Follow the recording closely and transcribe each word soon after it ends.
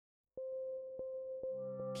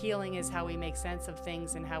Healing is how we make sense of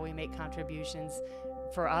things and how we make contributions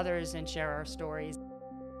for others and share our stories.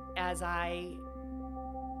 As I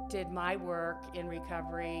did my work in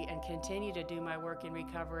recovery and continue to do my work in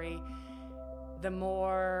recovery, the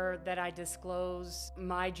more that I disclose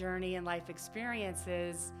my journey and life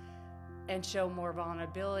experiences and show more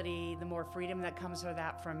vulnerability, the more freedom that comes with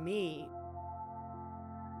that from me.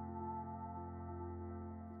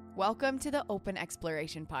 Welcome to the Open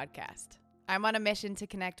Exploration Podcast. I'm on a mission to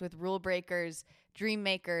connect with rule breakers, dream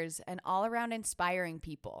makers, and all-around inspiring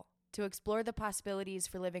people to explore the possibilities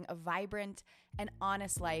for living a vibrant and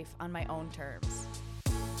honest life on my own terms.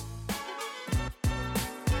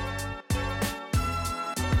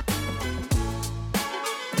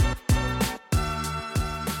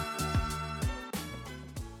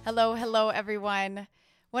 Hello, everyone.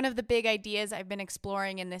 One of the big ideas I've been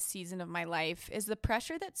exploring in this season of my life is the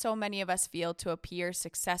pressure that so many of us feel to appear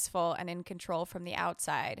successful and in control from the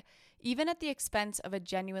outside, even at the expense of a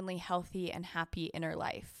genuinely healthy and happy inner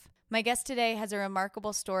life. My guest today has a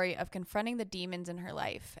remarkable story of confronting the demons in her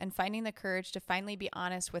life and finding the courage to finally be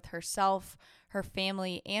honest with herself, her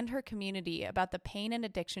family, and her community about the pain and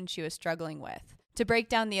addiction she was struggling with, to break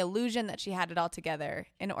down the illusion that she had it all together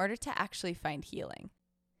in order to actually find healing.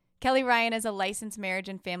 Kelly Ryan is a licensed marriage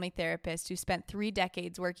and family therapist who spent 3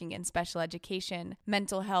 decades working in special education,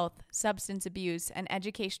 mental health, substance abuse, and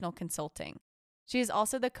educational consulting. She is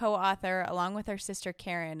also the co-author, along with her sister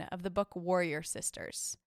Karen, of the book Warrior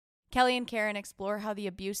Sisters. Kelly and Karen explore how the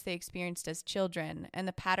abuse they experienced as children and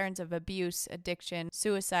the patterns of abuse, addiction,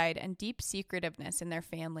 suicide, and deep secretiveness in their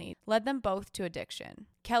family led them both to addiction.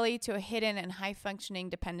 Kelly to a hidden and high-functioning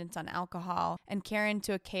dependence on alcohol, and Karen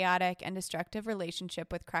to a chaotic and destructive relationship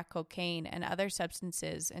with crack cocaine and other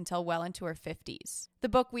substances until well into her 50s. The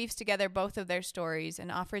book weaves together both of their stories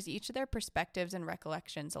and offers each of their perspectives and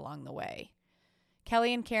recollections along the way.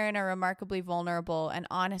 Kelly and Karen are remarkably vulnerable and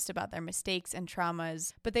honest about their mistakes and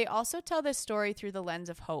traumas, but they also tell this story through the lens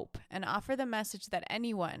of hope and offer the message that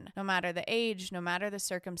anyone, no matter the age, no matter the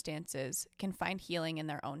circumstances, can find healing in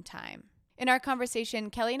their own time. In our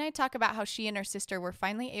conversation, Kelly and I talk about how she and her sister were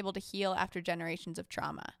finally able to heal after generations of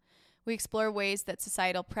trauma. We explore ways that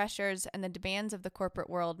societal pressures and the demands of the corporate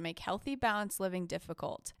world make healthy, balanced living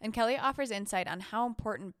difficult, and Kelly offers insight on how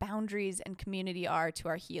important boundaries and community are to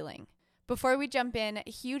our healing. Before we jump in, a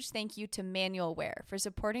huge thank you to Manual Wear for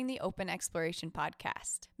supporting the Open Exploration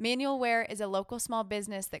Podcast. Manual Wear is a local small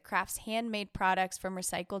business that crafts handmade products from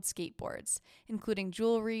recycled skateboards, including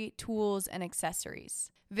jewelry, tools, and accessories.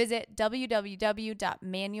 Visit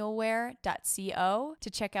www.manualwear.co to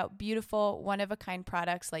check out beautiful, one-of-a-kind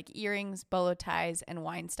products like earrings, bolo ties, and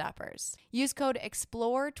wine stoppers. Use code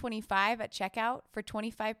EXPLORE25 at checkout for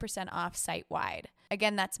 25% off site-wide.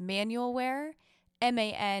 Again, that's Manual Wear,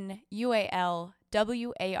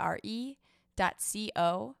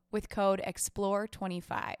 MANUALWARE.co with code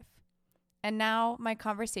EXPLORE25. And now, my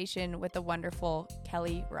conversation with the wonderful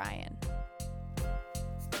Kelly Ryan.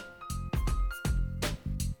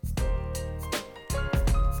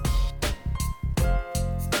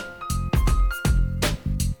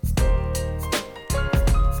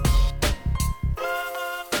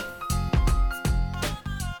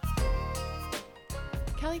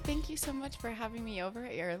 Thank you so much for having me over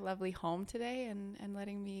at your lovely home today and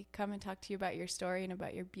letting me come and talk to you about your story and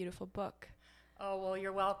about your beautiful book. Oh, well,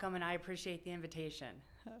 you're welcome, and I appreciate the invitation.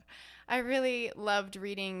 I really loved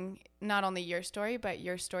reading not only your story, but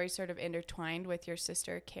your story sort of intertwined with your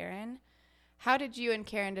sister, Karen. How did you and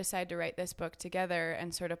Karen decide to write this book together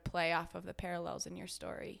and sort of play off of the parallels in your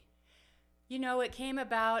story? You know, it came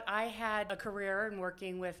about, I had a career in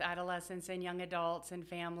working with adolescents and young adults and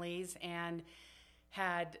families, and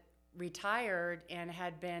had retired and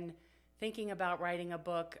had been thinking about writing a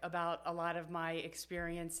book about a lot of my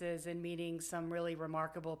experiences and meeting some really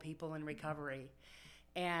remarkable people in recovery.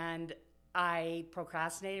 And I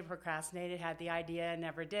procrastinated, had the idea, and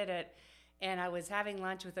never did it. And I was having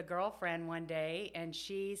lunch with a girlfriend one day, and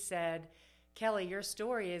she said, "Kelly, your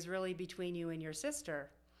story is really between you and your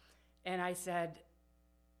sister." And I said,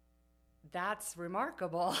 "That's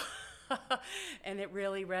remarkable." And it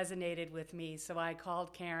really resonated with me. So I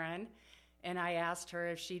called Karen and I asked her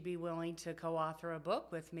if she'd be willing to co-author a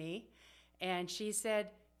book with me. And she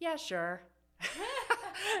said, "Yeah, sure."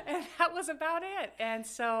 And that was about it. And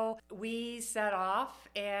so we set off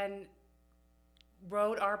and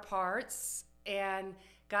wrote our parts and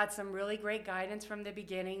got some really great guidance from the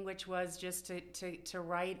beginning, which was just to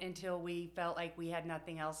write until we felt like we had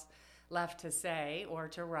nothing else left to say or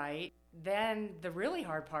to write. Then the really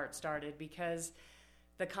hard part started because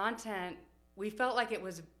the content, we felt like it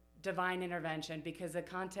was divine intervention because the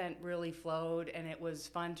content really flowed and it was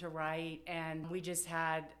fun to write, and we just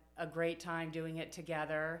had a great time doing it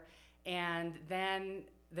together. And then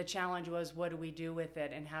the challenge was, what do we do with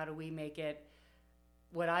it and how do we make it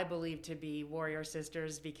what I believe to be Warrior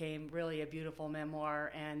Sisters became really a beautiful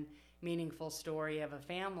memoir and meaningful story of a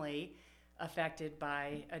family affected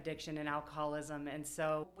by addiction and alcoholism. And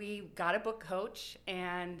so we got a book coach,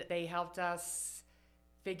 and they helped us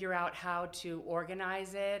figure out how to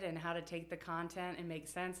organize it and how to take the content and make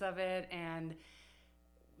sense of it. And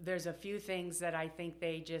there's a few things that I think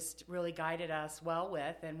they just really guided us well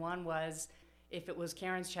with. And one was, if it was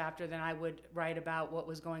Karen's chapter, then I would write about what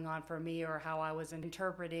was going on for me or how I was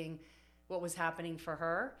interpreting what was happening for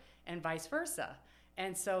her, and vice versa.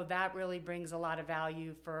 And so that really brings a lot of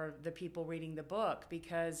value for the people reading the book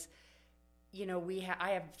because, you know,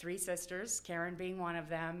 I have 3 sisters, Karen being one of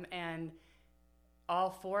them, and all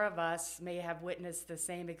 4 of us may have witnessed the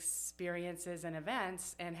same experiences and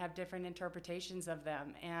events and have different interpretations of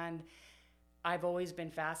them. And I've always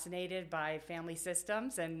been fascinated by family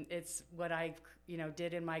systems, and it's what I,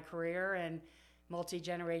 did in my career, and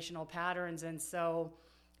multi-generational patterns. And so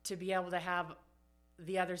to be able to have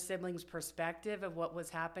the other siblings' perspective of what was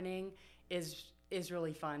happening is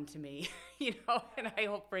really fun to me, and I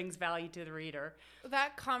hope brings value to the reader.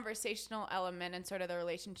 That conversational element and sort of the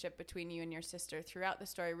relationship between you and your sister throughout the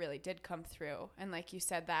story really did come through. And like you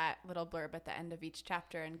said, that little blurb at the end of each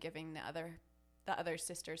chapter and giving the other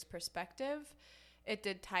sister's perspective, it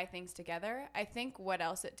did tie things together. I think what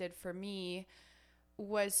else it did for me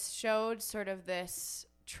was showed sort of this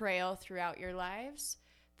trail throughout your lives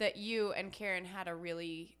that you and Karen had a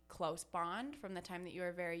really close bond from the time that you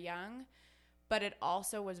were very young, but it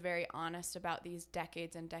also was very honest about these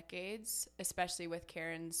decades and decades, especially with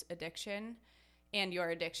Karen's addiction and your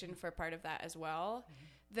addiction for part of that as well,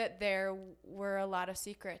 that there were a lot of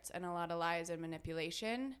secrets and a lot of lies and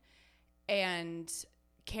manipulation, and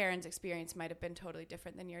Karen's experience might have been totally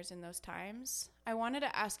different than yours in those times. I wanted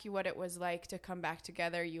to ask you what it was like to come back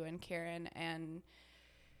together, you and Karen, and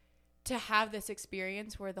to have this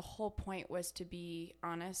experience where the whole point was to be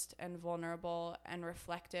honest and vulnerable and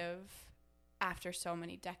reflective after so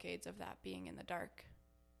many decades of that being in the dark.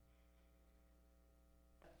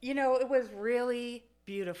 It was really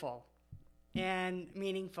beautiful and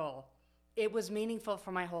meaningful. It was meaningful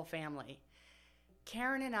for my whole family.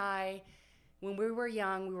 Karen and I, when we were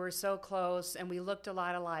young, we were so close and we looked a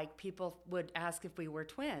lot alike. People would ask if we were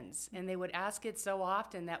twins, and they would ask it so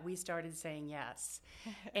often that we started saying yes.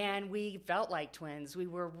 And we felt like twins. We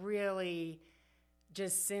were really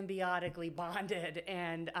just symbiotically bonded.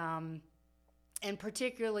 And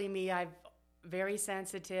particularly me, I'm very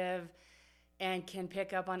sensitive and can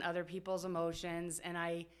pick up on other people's emotions. And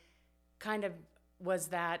I kind of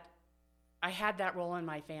I had that role in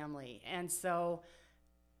my family. And so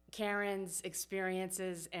Karen's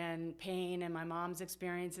experiences and pain and my mom's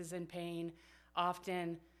experiences and pain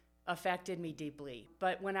often affected me deeply.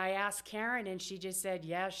 But when I asked Karen and she just said,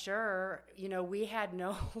 yeah, sure, we had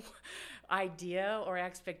no idea or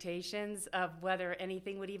expectations of whether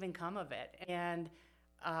anything would even come of it. And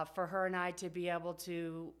for her and I to be able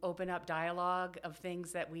to open up dialogue of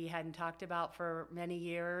things that we hadn't talked about for many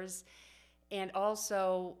years, and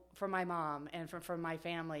also for my mom and for my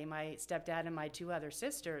family, my stepdad and my 2 other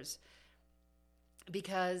sisters,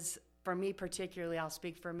 because for me particularly, I'll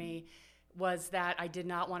speak for me, was that I did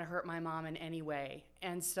not want to hurt my mom in any way.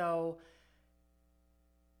 And so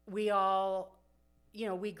we all,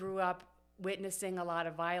 we grew up witnessing a lot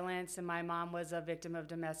of violence, and my mom was a victim of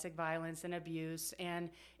domestic violence and abuse, and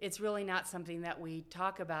it's really not something that we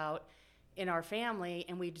talk about in our family,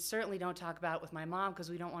 and we certainly don't talk about it with my mom because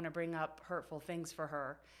we don't want to bring up hurtful things for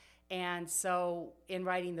her. And so in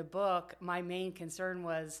writing the book, my main concern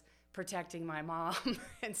was protecting my mom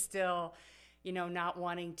and still, not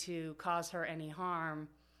wanting to cause her any harm.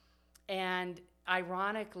 And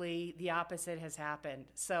ironically, the opposite has happened.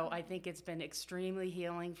 So I think it's been extremely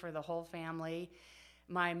healing for the whole family.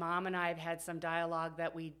 My mom and I have had some dialogue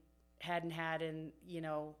that we hadn't had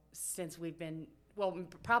since we've been,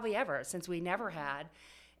 probably ever, since we never had.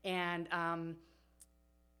 And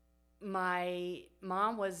my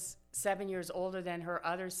mom was 7 years older than her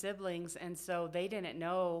other siblings, and so they didn't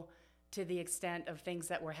know to the extent of things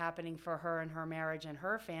that were happening for her and her marriage and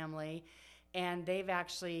her family. And they've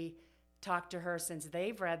actually talked to her since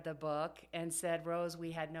they've read the book and said, Rose,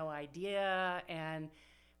 we had no idea, and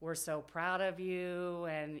we're so proud of you,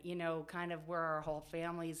 and, kind of where our whole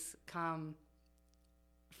families come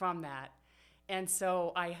from that. And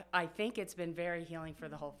so I think it's been very healing for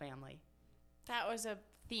the whole family. That was a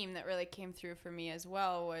theme that really came through for me as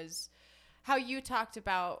well, was how you talked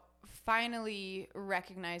about finally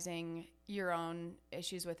recognizing your own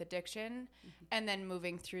issues with addiction and then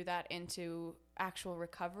moving through that into actual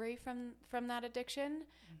recovery from that addiction.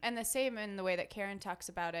 And the same in the way that Karen talks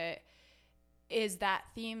about it is that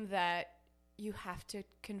theme that you have to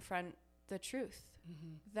confront the truth.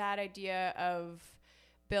 That idea of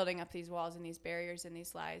building up these walls and these barriers and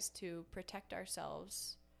these lies to protect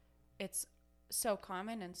ourselves. It's so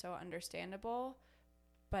common and so understandable,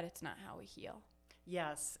 but it's not how we heal.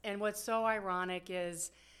 Yes. And what's so ironic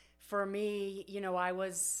is, for me, I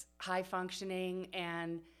was high functioning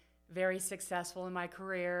and very successful in my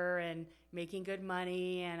career and making good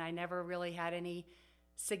money, and I never really had any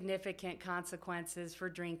significant consequences for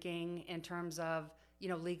drinking in terms of,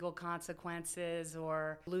 legal consequences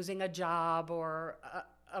or losing a job or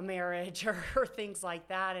a marriage or things like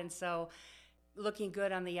that. And so looking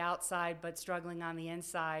good on the outside but struggling on the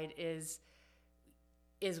inside is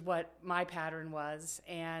what my pattern was.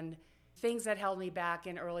 And things that held me back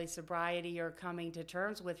in early sobriety or coming to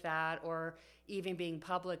terms with that, or even being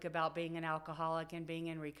public about being an alcoholic and being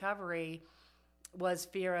in recovery, was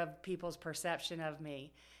fear of people's perception of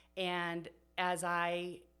me. And as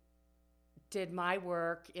I did my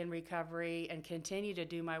work in recovery and continue to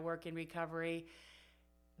do my work in recovery,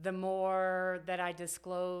 the more that I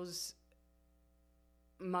disclose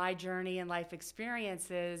my journey and life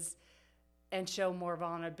experiences and show more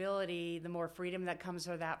vulnerability, the more freedom that comes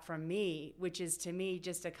from that from me, which is to me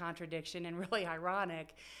just a contradiction and really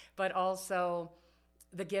ironic, but also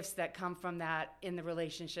the gifts that come from that in the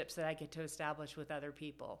relationships that I get to establish with other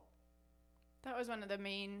people. That was one of the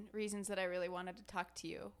main reasons that I really wanted to talk to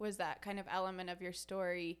you, was that kind of element of your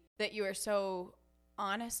story, that you were so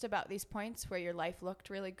honest about these points where your life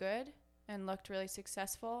looked really good and looked really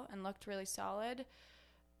successful and looked really solid,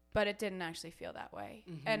 but it didn't actually feel that way.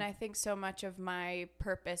 And I think so much of my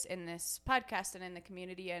purpose in this podcast and in the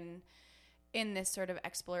community and in this sort of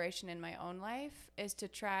exploration in my own life is to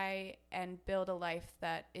try and build a life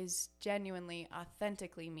that is genuinely,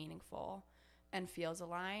 authentically meaningful and feels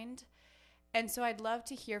aligned. And so I'd love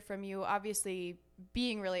to hear from you. Obviously,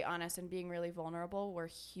 being really honest and being really vulnerable were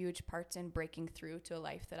huge parts in breaking through to a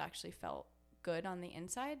life that actually felt good on the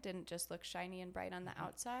inside, didn't just look shiny and bright on the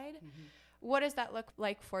outside. What does that look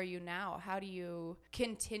like for you now? How do you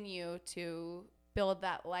continue to build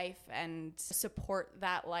that life and support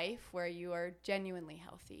that life where you are genuinely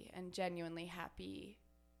healthy and genuinely happy,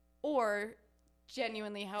 or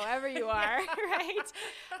genuinely however you are, right?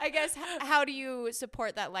 I guess, how do you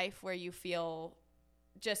support that life where you feel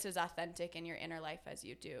just as authentic in your inner life as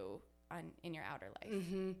you do in your outer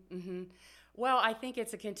life? Well, I think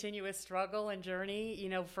it's a continuous struggle and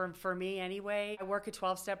journey, for me anyway. I work a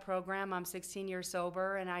 12-step program. I'm 16 years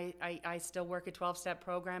sober, and I still work a 12-step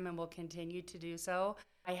program and will continue to do so.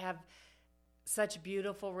 I have such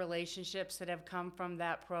beautiful relationships that have come from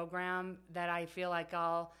that program that I feel like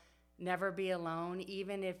I'll never be alone,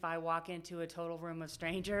 even if I walk into a total room of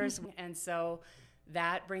strangers. And so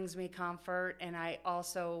that brings me comfort, and I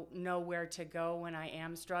also know where to go when I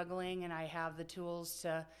am struggling, and I have the tools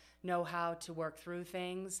to know how to work through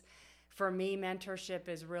things. For me, mentorship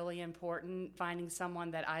is really important. Finding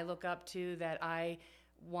someone that I look up to, that I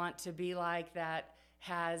want to be like, that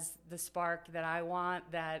has the spark that I want,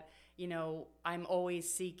 that, I'm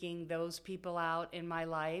always seeking those people out in my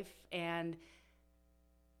life, and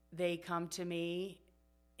they come to me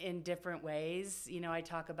in different ways. I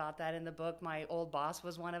talk about that in the book. My old boss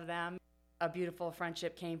was one of them. A beautiful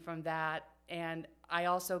friendship came from that. And I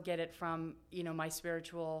also get it from, my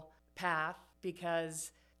spiritual path,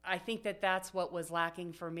 because I think that that's what was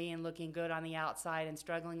lacking for me in looking good on the outside and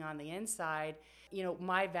struggling on the inside.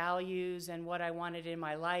 My values and what I wanted in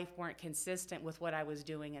my life weren't consistent with what I was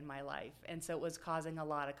doing in my life. And so it was causing a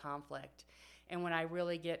lot of conflict. And when I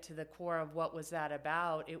really get to the core of what was that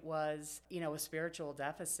about, it was, a spiritual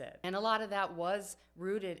deficit. And a lot of that was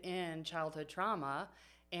rooted in childhood trauma.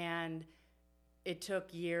 And it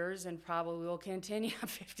took years and probably will continue. I'm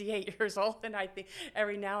 58 years old, and I think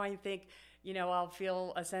every now I think, I'll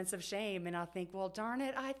feel a sense of shame, and I'll think, well, darn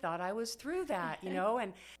it, I thought I was through that,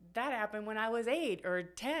 and that happened when I was 8 or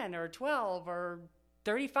 10 or 12 or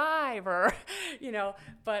 35 or,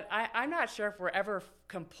 but I'm not sure if we're ever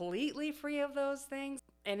completely free of those things.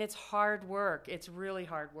 And it's hard work. It's really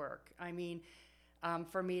hard work. I mean,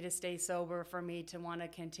 for me to stay sober, for me to want to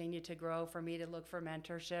continue to grow, for me to look for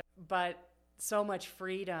mentorship. But so much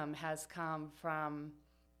freedom has come from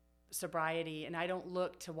sobriety, and I don't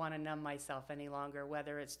look to want to numb myself any longer,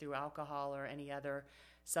 whether it's through alcohol or any other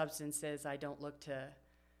substances. I don't look to,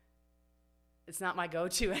 it's not my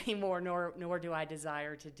go-to anymore, nor do I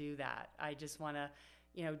desire to do that. I just want to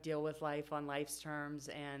deal with life on life's terms,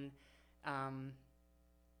 and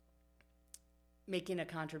making a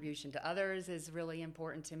contribution to others is really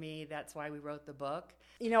important to me. That's why we wrote the book.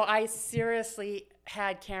 I seriously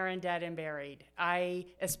had Karen dead and buried.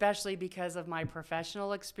 Especially because of my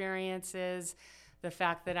professional experiences, the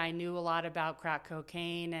fact that I knew a lot about crack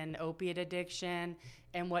cocaine and opiate addiction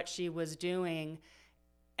and what she was doing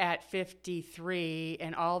at 53,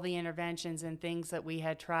 and all the interventions and things that we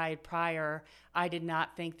had tried prior. I did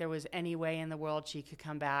not think there was any way in the world she could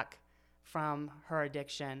come back from her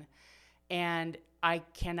addiction. And I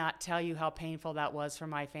cannot tell you how painful that was for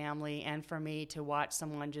my family and for me to watch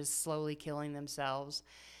someone just slowly killing themselves.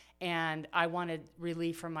 And I wanted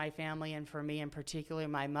relief for my family and for me, in particular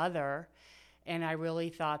my mother. And I really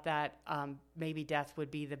thought that maybe death would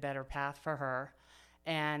be the better path for her.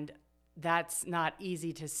 And that's not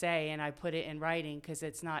easy to say, and I put it in writing because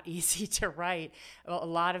it's not easy to write. A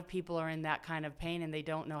lot of people are in that kind of pain, and they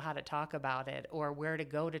don't know how to talk about it or where to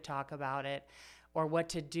go to talk about it or what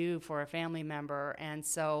to do for a family member. And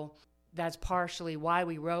so that's partially why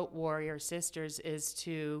we wrote Warrior Sisters, is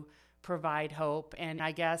to provide hope. And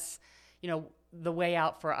I guess, the way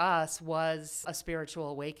out for us was a spiritual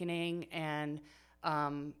awakening and,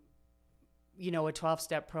 a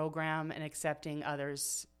 12-step program and accepting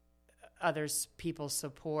others people's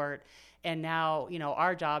support. And now,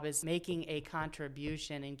 our job is making a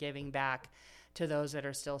contribution and giving back to those that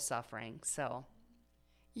are still suffering. So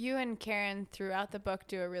you and Karen throughout the book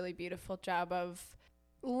do a really beautiful job of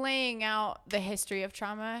laying out the history of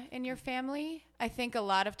trauma in your family. I think a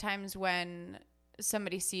lot of times when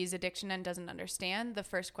somebody sees addiction and doesn't understand, the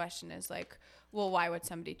first question is like, well, why would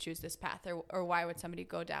somebody choose this path, or why would somebody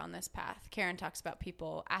go down this path? Karen talks about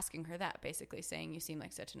people asking her that, basically saying, you seem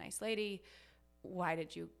like such a nice lady. Why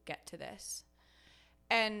did you get to this?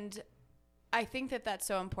 And I think that that's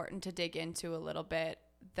so important to dig into a little bit,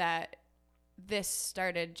 that this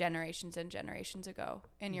started generations and generations ago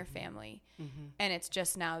in your family. Mm-hmm. And it's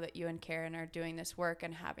just now that you and Karen are doing this work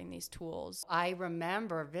and having these tools. I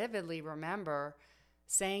vividly remember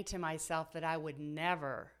saying to myself that I would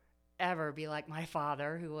never, ever be like my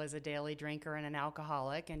father, who was a daily drinker and an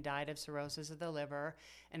alcoholic and died of cirrhosis of the liver.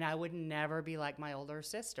 And I would never be like my older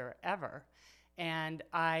sister, ever. And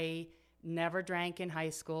I never drank in high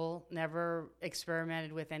school, never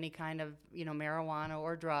experimented with any kind of, marijuana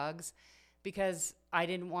or drugs, because I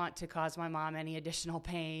didn't want to cause my mom any additional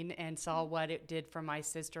pain, and saw what it did for my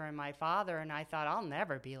sister and my father. And I thought, I'll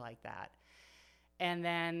never be like that. And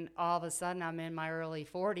then all of a sudden I'm in my early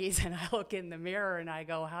 40s, and I look in the mirror and I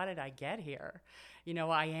go, how did I get here?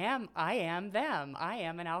 I am them. I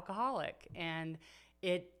am an alcoholic. And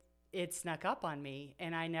it snuck up on me,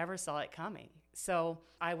 and I never saw it coming. So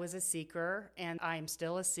I was a seeker, and I'm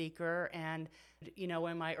still a seeker. And,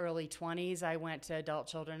 in my early 20s, I went to Adult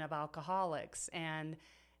Children of Alcoholics, and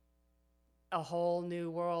a whole new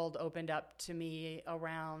world opened up to me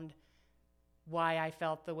around why I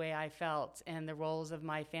felt the way I felt and the roles of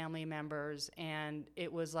my family members. And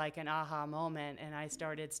it was like an aha moment, and I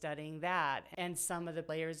started studying that. And some of the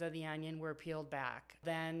layers of the onion were peeled back.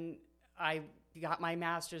 Then I got my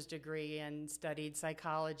master's degree and studied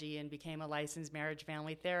psychology and became a licensed marriage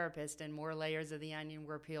family therapist, and more layers of the onion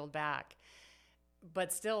were peeled back.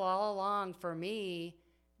 But still, all along for me,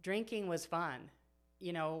 drinking was fun.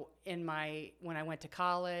 When I went to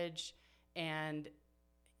college and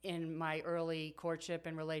in my early courtship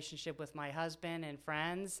and relationship with my husband and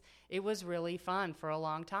friends, it was really fun for a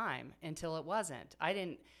long time until it wasn't. I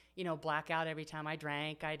didn't black out every time I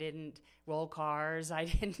drank. I didn't roll cars. I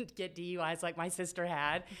didn't get DUIs like my sister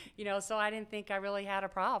had, so I didn't think I really had a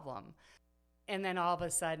problem. And then all of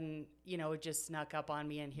a sudden, it just snuck up on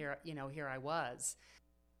me, and here I was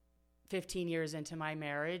 15 years into my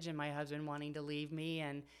marriage, and my husband wanting to leave me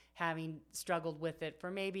and having struggled with it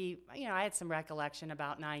for maybe, I had some recollection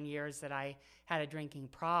about 9 years that I had a drinking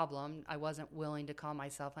problem. I wasn't willing to call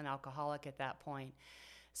myself an alcoholic at that point.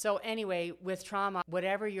 So anyway, with trauma,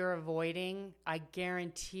 whatever you're avoiding, I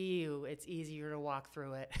guarantee you it's easier to walk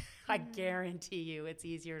through it. I guarantee you it's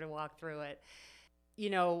easier to walk through it.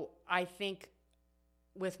 I think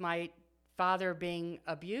with my father being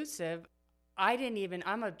abusive,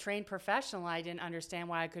 I'm a trained professional. I didn't understand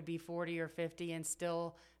why I could be 40 or 50 and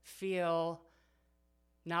still feel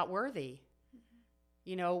not worthy.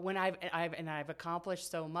 When I've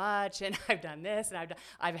accomplished so much, and I've done this, and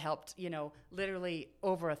I've helped, literally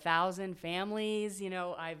over 1,000 families.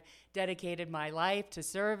 I've dedicated my life to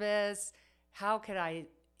service. How could I,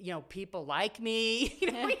 people like me?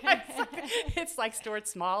 It's like Stuart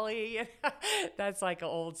Smalley. That's like an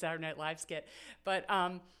old Saturday Night Live skit. But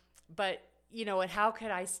and how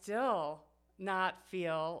could I still not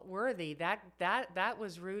feel worthy. That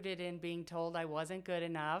was rooted in being told I wasn't good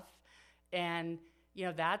enough. And,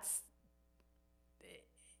 that's,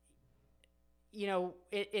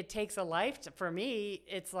 it takes a life for me.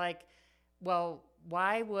 It's like, well,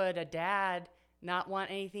 why would a dad not want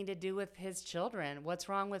anything to do with his children? What's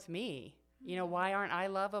wrong with me? Why aren't I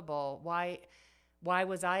lovable? Why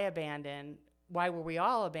was I abandoned? Why were we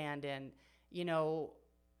all abandoned?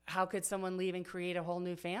 How could someone leave and create a whole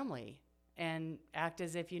new family and act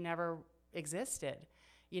as if you never existed?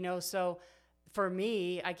 So for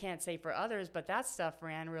me, I can't say for others, but that stuff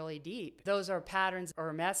ran really deep. Those are patterns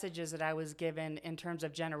or messages that I was given in terms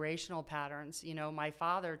of generational patterns. My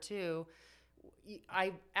father too,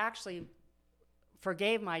 I actually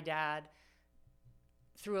forgave my dad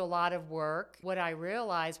through a lot of work, what I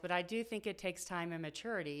realized, but I do think it takes time and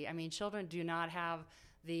maturity. I mean, children do not have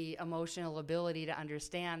the emotional ability to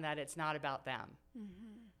understand that it's not about them.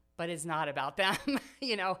 Mm-hmm. But it's not about them,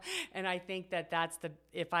 and I think that's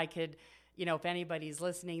if I could, if anybody's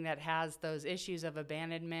listening that has those issues of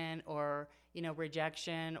abandonment or,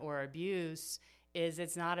 rejection or abuse,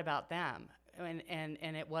 it's not about them. And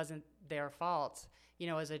it wasn't their fault.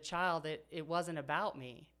 As a child, it wasn't about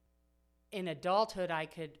me. In adulthood, I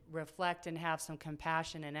could reflect and have some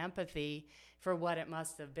compassion and empathy for what it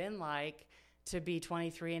must have been like to be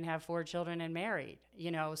 23 and have 4 children and married,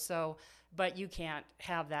 but you can't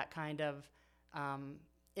have that kind of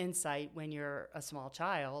insight when you're a small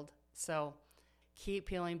child. So keep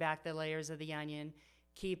peeling back the layers of the onion,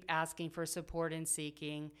 keep asking for support and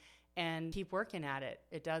seeking, and keep working at it.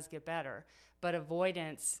 It does get better. But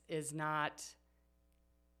avoidance is not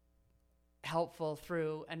helpful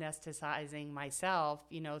through anesthetizing myself,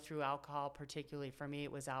 through alcohol. Particularly for me,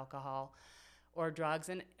 it was alcohol or drugs.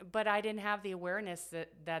 But I didn't have the awareness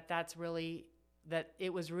that's really, that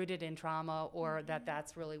it was rooted in trauma, or mm-hmm.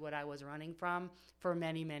 that's really what I was running from for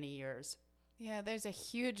many, many years. Yeah, there's a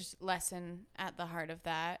huge lesson at the heart of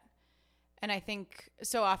that. And I think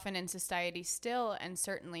so often in society still, and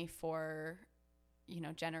certainly for,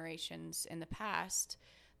 generations in the past,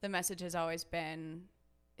 the message has always been,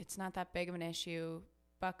 it's not that big of an issue,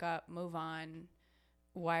 buck up, move on.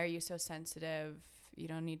 Why are you so sensitive? You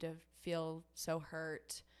don't need to feel so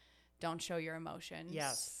hurt. Don't show your emotions.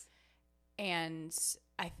 Yes. And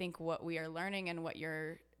I think what we are learning and what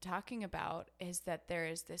you're talking about is that there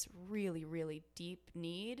is this really, really deep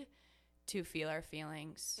need to feel our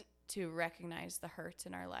feelings, to recognize the hurts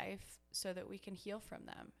in our life so that we can heal from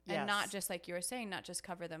them. Yes. And not just, like you were saying, not just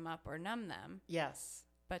cover them up or numb them. Yes.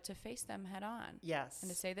 But to face them head on. Yes. And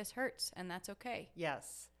to say this hurts and that's okay.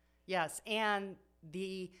 Yes. Yes. And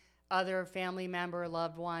the other family member,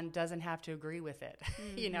 loved one doesn't have to agree with it,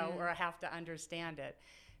 mm-hmm. Or have to understand it,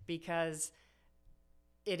 because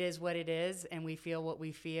it is what it is and we feel what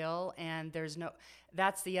we feel. And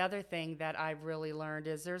that's the other thing that I've really learned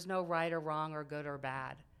is there's no right or wrong or good or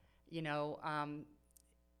bad.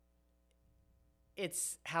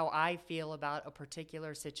 It's how I feel about a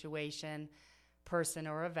particular situation, person,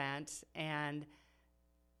 or event. And,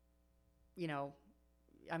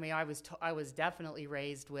 I was definitely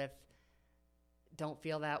raised with, don't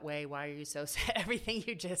feel that way. Why are you so sad? Everything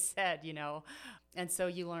you just said, And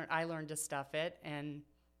so I learned to stuff it and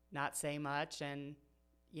not say much and,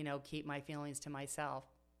 keep my feelings to myself.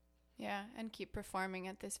 Yeah, and keep performing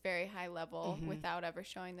at this very high level mm-hmm. without ever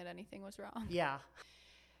showing that anything was wrong. Yeah.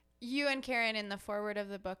 You and Karen, in the foreword of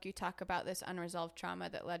the book, you talk about this unresolved trauma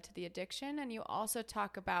that led to the addiction, and you also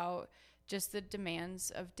talk about just the demands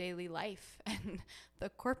of daily life and the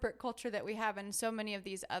corporate culture that we have, and so many of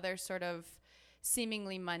these other sort of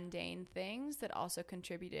seemingly mundane things that also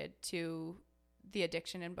contributed to the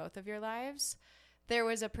addiction in both of your lives. There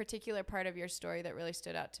was a particular part of your story that really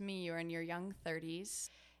stood out to me. You were in your young 30s,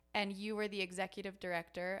 and you were the executive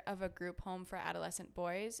director of a group home for adolescent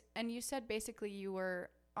boys, and you said basically you were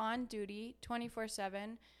on duty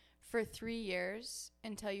 24/7 for 3 years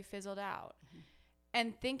until you fizzled out. Mm-hmm.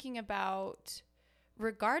 And thinking about,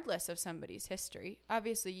 regardless of somebody's history,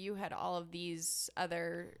 obviously you had all of these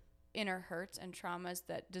other inner hurts and traumas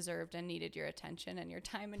that deserved and needed your attention and your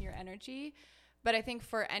time and your energy. But I think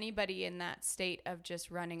for anybody in that state of just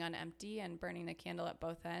running on empty and burning the candle at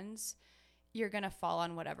both ends, you're going to fall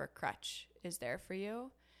on whatever crutch is there for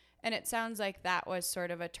you. And it sounds like that was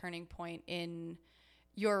sort of a turning point in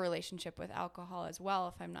your relationship with alcohol as well,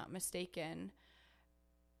 if I'm not mistaken.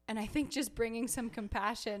 And I think just bringing some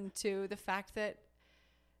compassion to the fact that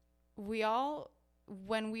we all,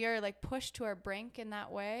 when we are like pushed to our brink in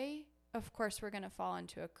that way, of course we're going to fall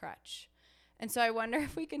into a crutch. And so I wonder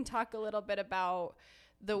if we can talk a little bit about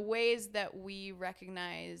the ways that we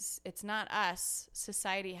recognize it's not us,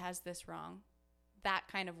 society has this wrong. that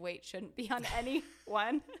kind of weight shouldn't be on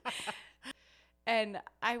anyone. And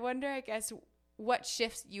I wonder, I guess, what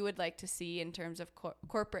shifts you would like to see in terms of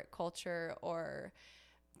corporate culture or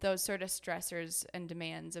those sort of stressors and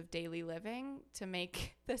demands of daily living to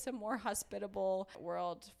make this a more hospitable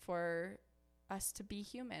world for us to be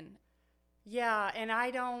human. Yeah, and I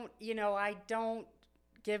don't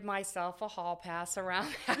give myself a hall pass around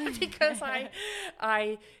that because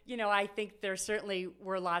I think there certainly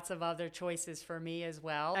were lots of other choices for me as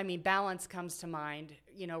well. I mean, balance comes to mind,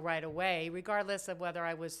 right away, regardless of whether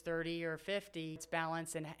I was 30 or 50. It's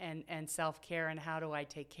balance and self-care, and how do I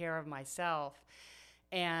take care of myself?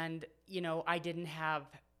 And, I didn't have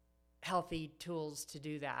healthy tools to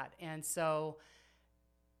do that. And so,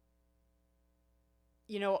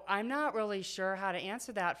 I'm not really sure how to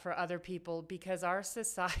answer that for other people, because our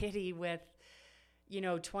society with,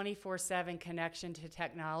 24/7 connection to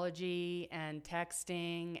technology and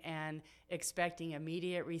texting and expecting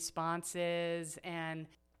immediate responses. And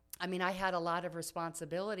I mean, I had a lot of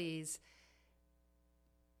responsibilities,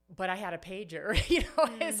 but I had a pager,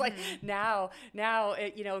 It's like now,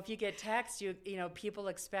 if you get text, people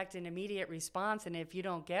expect an immediate response. And if you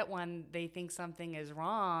don't get one, they think something is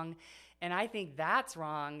wrong. And I think that's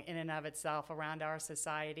wrong in and of itself around our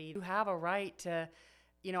society. You have a right to,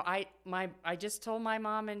 I just told my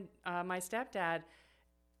mom and my stepdad,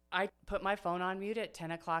 I put my phone on mute at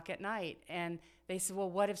 10 o'clock at night. And they said,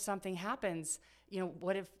 well, what if something happens?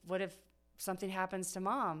 What if something happens to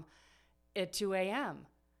Mom at 2 a.m.?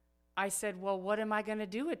 I said, well, what am I going to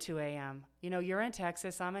do at 2 a.m.? You're in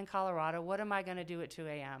Texas, I'm in Colorado. What am I going to do at 2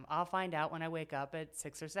 a.m.? I'll find out when I wake up at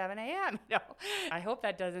 6 or 7 a.m. I hope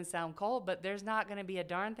that doesn't sound cold, but there's not going to be a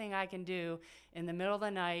darn thing I can do in the middle of the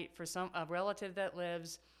night for a relative that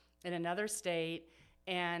lives in another state,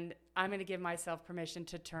 and I'm going to give myself permission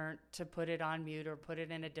to put it on mute or put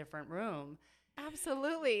it in a different room.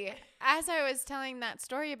 Absolutely. As I was telling that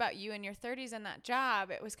story about you in your 30s and that job,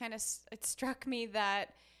 it struck me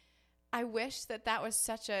that I wish that was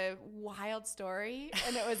such a wild story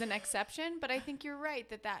and it was an exception, but I think you're right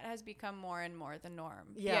that has become more and more the norm.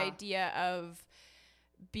 Yeah. The idea of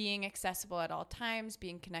being accessible at all times,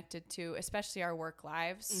 being connected to especially our work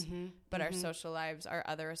lives, but our social lives, our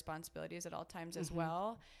other responsibilities at all times as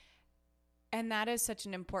well. And that is such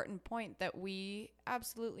an important point, that we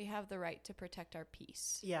absolutely have the right to protect our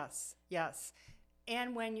peace. Yes, yes.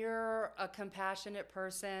 And when you're a compassionate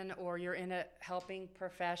person, or you're in a helping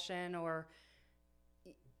profession, or,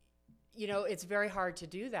 it's very hard to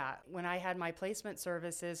do that. When I had my placement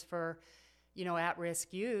services for,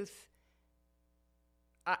 at-risk youth,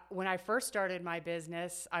 when I first started my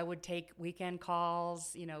business, I would take weekend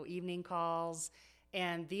calls, evening calls,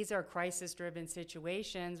 and these are crisis-driven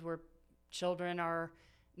situations where children are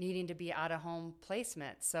needing to be out of home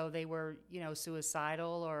placement. So they were,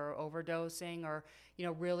 suicidal or overdosing or,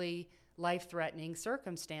 really life-threatening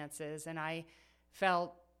circumstances. And I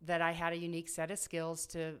felt that I had a unique set of skills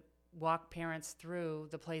to walk parents through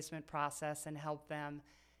the placement process and help them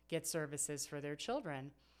get services for their children.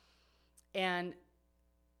 And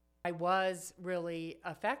I was really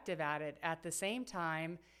effective at it. At the same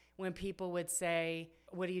time, when people would say,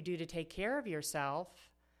 what do you do to take care of yourself?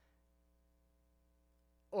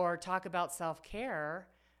 Or talk about self-care,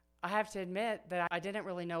 I have to admit that I didn't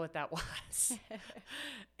really know what that was.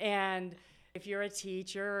 And if you're a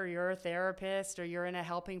teacher or you're a therapist or you're in a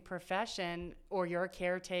helping profession or you're a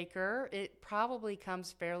caretaker, it probably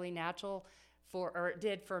comes fairly natural or it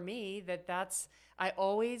did for me, I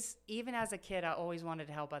always, even as a kid, I always wanted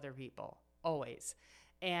to help other people, always.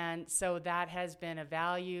 And so that has been a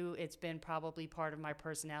value. It's been probably part of my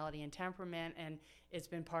personality and temperament, and it's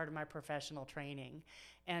been part of my professional training.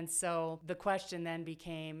 And so the question then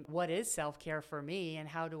became, what is self-care for me, and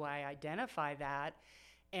how do I identify that?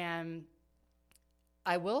 And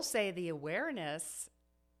I will say the awareness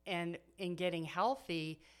and in getting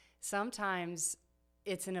healthy, sometimes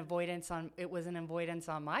it was an avoidance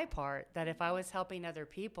on my part, that if I was helping other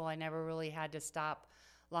people, I never really had to stop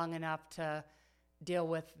long enough to deal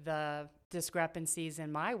with the discrepancies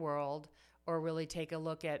in my world, or really take a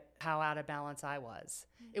look at how out of balance I was.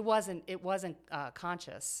 It wasn't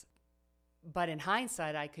conscious, but in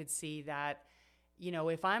hindsight, I could see that,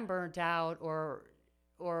 if I'm burnt out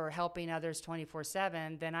or helping others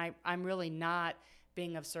 24/7, then I'm really not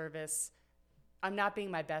being of service. I'm not being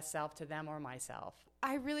my best self to them or myself.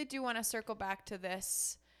 I really do want to circle back to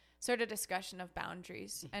this sort of discussion of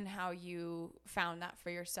boundaries and how you found that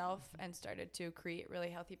for yourself and started to create really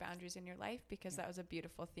healthy boundaries in your life, because that was a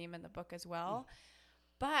beautiful theme in the book as well.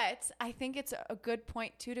 But I think it's a good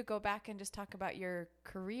point too to go back and just talk about your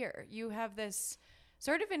career. You have this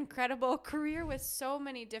sort of incredible career with so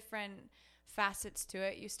many different facets to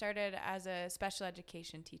it. You started as a special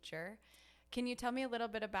education teacher. Can you tell me a little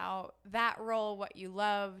bit about that role, what you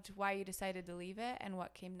loved, why you decided to leave it, and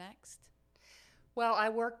what came next? Well, I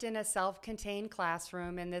worked in a self-contained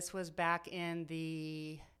classroom, and this was back in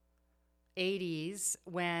the 80s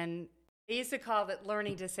when they used to call it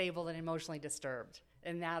learning disabled and emotionally disturbed.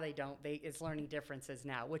 And now they don't. It's learning differences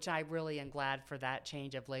now, which I really am glad for that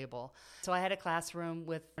change of label. So I had a classroom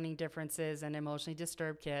with learning differences and emotionally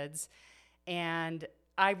disturbed kids, and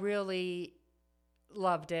I really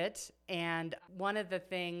loved it. And one of the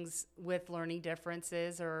things with learning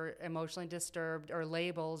differences or emotionally disturbed or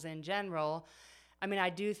labels in general, I mean, I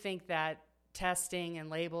do think that testing and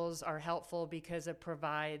labels are helpful because it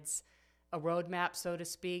provides a roadmap, so to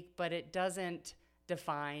speak, but it doesn't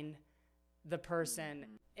define the person.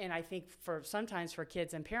 And I think sometimes for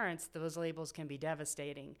kids and parents, those labels can be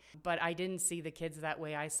devastating. But I didn't see the kids that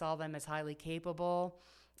way. I saw them as highly capable.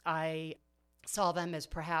 I saw them as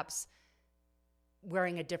perhaps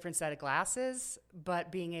wearing a different set of glasses,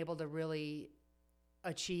 but being able to really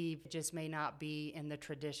achieve just may not be in the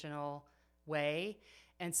traditional way.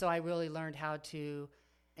 And so I really learned how to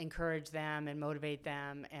encourage them and motivate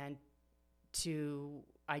them and to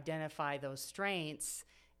identify those strengths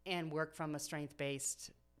and work from a strength-based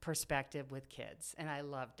perspective with kids. And I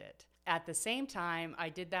loved it. At the same time, I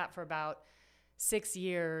did that for about 6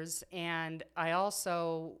 years, and I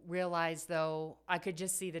also realized, though, I could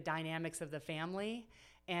just see the dynamics of the family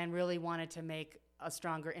and really wanted to make a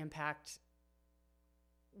stronger impact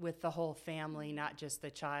with the whole family, not just the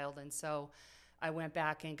child. And so I went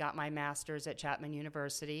back and got my master's at Chapman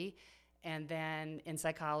University and then in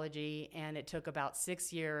psychology, and it took about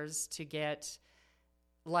 6 years to get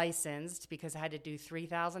licensed because I had to do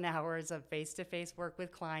 3,000 hours of face-to-face work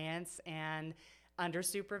with clients and under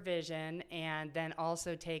supervision, and then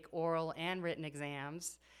also take oral and written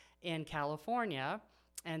exams in California.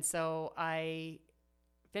 And so I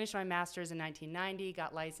finished my master's in 1990,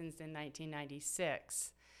 got licensed in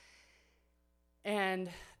 1996. And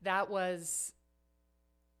that was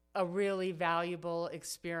a really valuable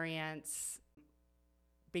experience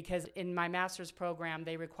because in my master's program,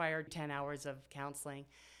 they required 10 hours of counseling.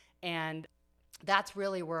 And that's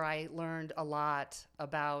really where I learned a lot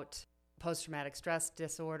about post-traumatic stress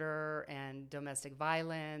disorder and domestic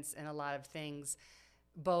violence and a lot of things,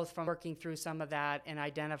 both from working through some of that and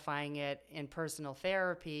identifying it in personal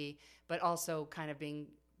therapy, but also kind of being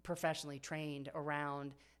professionally trained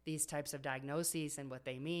around these types of diagnoses and what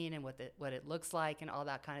they mean and what it looks like and all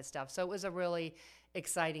that kind of stuff. So it was a really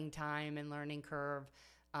exciting time and learning curve,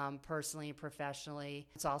 personally and professionally.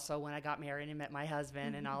 It's also when I got married and met my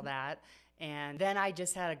husband and all that. And then I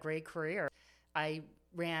just had a great career. I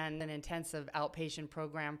ran an intensive outpatient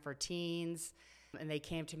program for teens, and they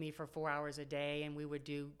came to me for 4 hours a day, and we would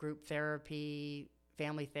do group therapy,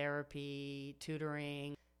 family therapy,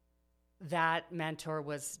 tutoring. That mentor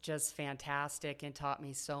was just fantastic and taught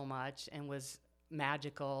me so much and was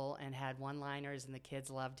magical and had one-liners, and the kids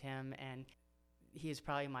loved him, and he's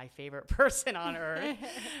probably my favorite person on earth.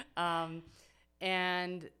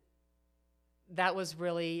 And that was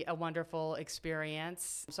really a wonderful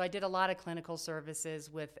experience. So I did a lot of clinical services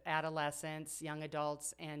with adolescents, young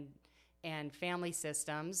adults, and family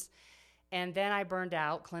systems. And then I burned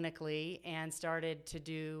out clinically and started to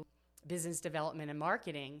do business development and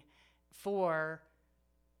marketing for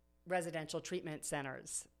residential treatment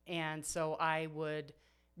centers. And so I would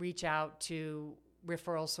reach out to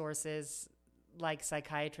referral sources like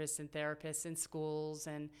psychiatrists and therapists in schools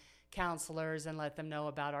and counselors and let them know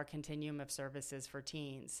about our continuum of services for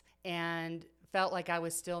teens, and felt like I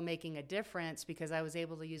was still making a difference because I was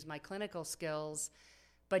able to use my clinical skills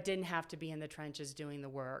but didn't have to be in the trenches doing the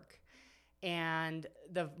work. And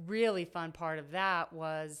the really fun part of that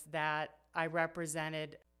was that I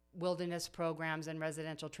represented wilderness programs and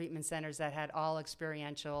residential treatment centers that had all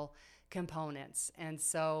experiential components. And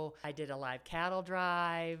so I did a live cattle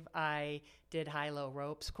drive, I did high-low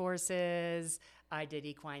ropes courses, I did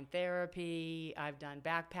equine therapy, I've done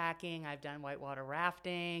backpacking, I've done whitewater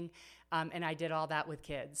rafting, and I did all that with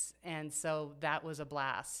kids. And so that was a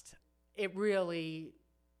blast. It really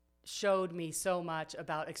showed me so much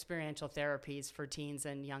about experiential therapies for teens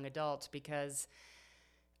and young adults because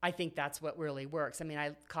I think that's what really works. I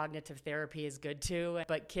mean, cognitive therapy is good too,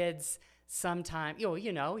 but kids sometimes,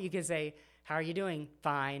 you can say, "How are you doing?"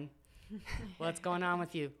 "Fine." "What's going on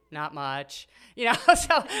with you?" "Not much."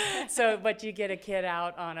 But you get a kid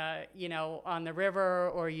out on the river,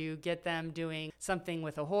 or you get them doing something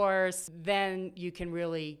with a horse, then you can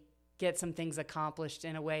really get some things accomplished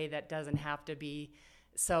in a way that doesn't have to be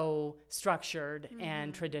so structured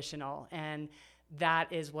and traditional. And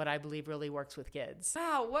that is what I believe really works with kids.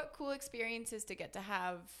 Wow, what cool experiences to get to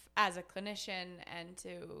have as a clinician and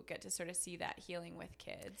to get to sort of see that healing with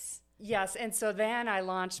kids. Yes, and so then I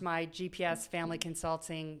launched my GPS Family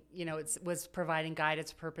Consulting. It was providing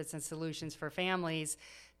guidance, purpose, and solutions for families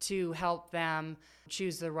to help them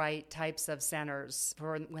choose the right types of centers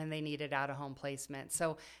for when they needed out-of-home placement.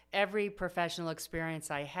 So every professional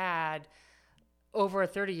experience I had over a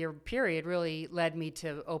 30-year period really led me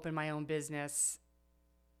to open my own business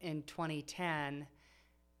in 2010.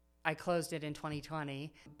 I closed it in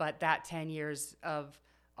 2020, but that 10 years of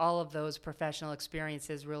all of those professional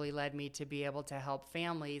experiences really led me to be able to help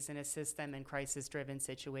families and assist them in crisis-driven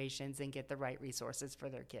situations and get the right resources for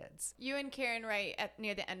their kids. You and Karen write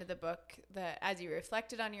near the end of the book that as you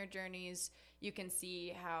reflected on your journeys, you can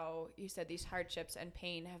see how you said these hardships and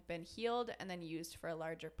pain have been healed and then used for a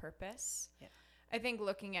larger purpose. Yeah. I think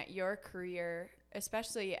looking at your career,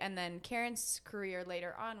 especially, and then Karen's career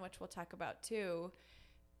later on, which we'll talk about too,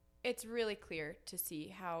 it's really clear to see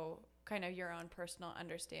how kind of your own personal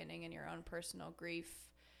understanding and your own personal grief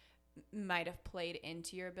might have played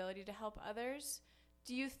into your ability to help others.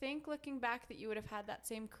 Do you think, looking back, that you would have had that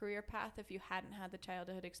same career path if you hadn't had the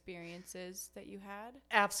childhood experiences that you had?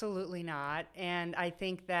 Absolutely not. And I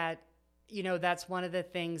think that, that's one of the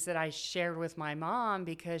things that I shared with my mom,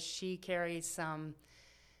 because she carries some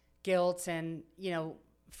guilt and,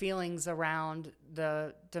 feelings around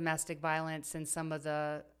the domestic violence and some of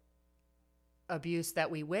the abuse that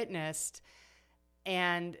we witnessed.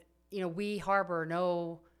 And, we harbor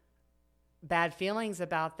no bad feelings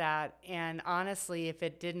about that. And honestly, if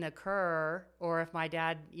it didn't occur, or if my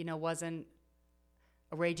dad, wasn't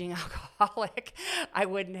a raging alcoholic, I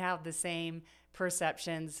wouldn't have the same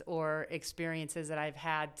perceptions or experiences that I've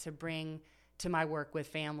had to bring to my work with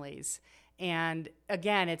families. And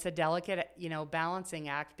again, it's a delicate, balancing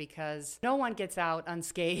act, because no one gets out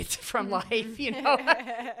unscathed from life,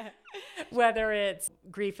 whether it's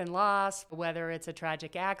grief and loss, whether it's a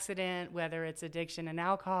tragic accident, whether it's addiction and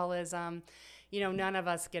alcoholism, none of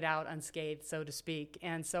us get out unscathed, so to speak.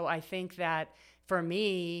 And so I think that for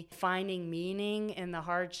me, finding meaning in the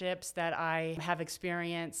hardships that I have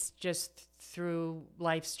experienced just through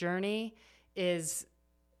life's journey is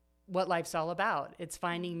what life's all about. It's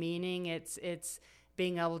finding meaning. It's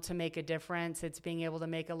being able to make a difference. It's being able to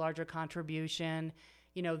make a larger contribution.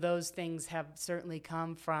 Those things have certainly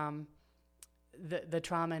come from the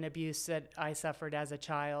trauma and abuse that I suffered as a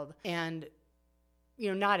child. And,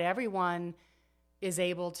 not everyone is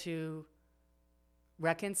able to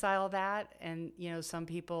reconcile that. And, some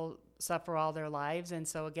people suffer all their lives. And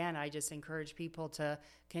so again, I just encourage people to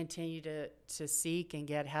continue to seek and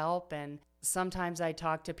get help. And sometimes I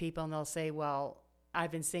talk to people and they'll say, well,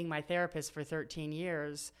 I've been seeing my therapist for 13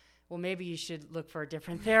 years. Well, maybe you should look for a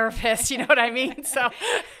different therapist. You know what I mean? So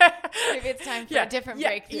maybe it's time for a different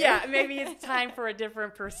breakthrough. Yeah, maybe it's time for a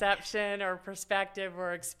different perception or perspective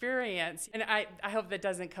or experience. And I hope that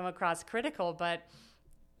doesn't come across critical, but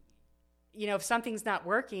if something's not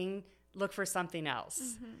working, look for something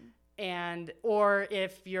else. Or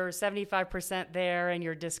if you're 75% there and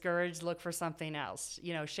you're discouraged, look for something else.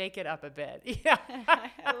 Shake it up a bit.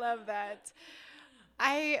 I love that.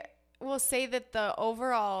 I will say that the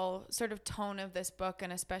overall sort of tone of this book,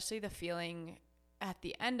 and especially the feeling at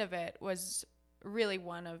the end of it, was really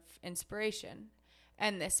one of inspiration.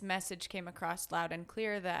 And this message came across loud and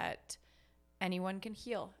clear that anyone can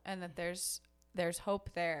heal and that there's hope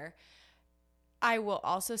there. I will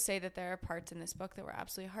also say that there are parts in this book that were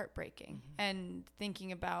absolutely heartbreaking. And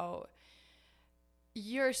thinking about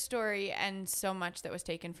your story and so much that was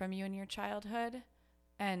taken from you in your childhood,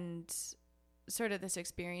 and sort of this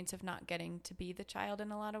experience of not getting to be the child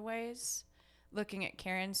in a lot of ways. Looking at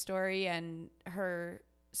Karen's story and her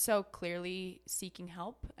so clearly seeking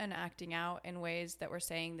help and acting out in ways that were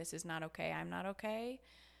saying, this is not okay, I'm not okay.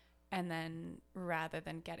 And then rather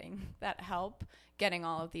than getting that help, getting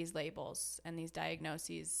all of these labels and these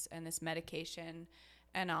diagnoses and this medication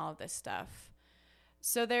and all of this stuff.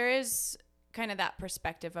 So there is kind of that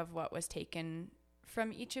perspective of what was taken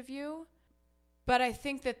from each of you. But I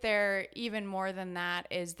think that there, even more than that,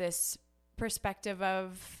 is this perspective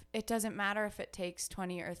of it doesn't matter if it takes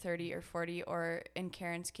 20 or 30 or 40 or, in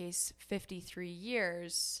Karen's case, 53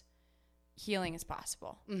 years, healing is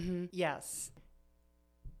possible. Yes.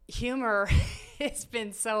 Humor has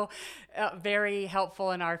been so very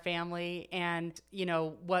helpful in our family. And,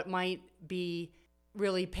 what might be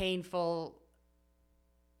really painful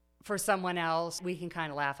for someone else, we can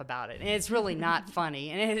kind of laugh about it. And it's really not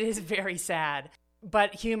funny. And it is very sad.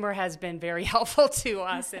 but humor has been very helpful to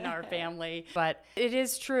us in our family. But it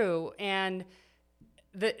is true. And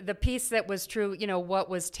the piece that was true, what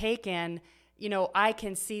was taken, I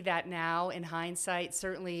can see that now in hindsight.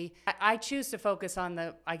 Certainly, I choose to focus on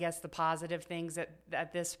the positive things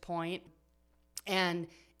at this point. And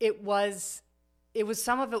it was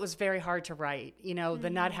some of it was very hard to write. The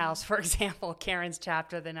Nut House, for example, Karen's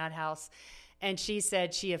chapter, The Nut House. And she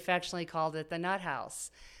said she affectionately called it the Nut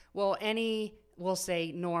House. Well, we'll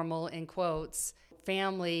say normal in quotes,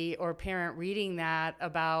 family or parent reading that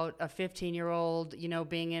about a 15-year-old,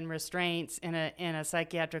 being in restraints in a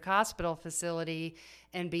psychiatric hospital facility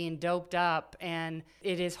and being doped up, and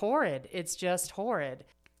it is horrid. It's just horrid.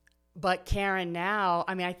 But Karen now,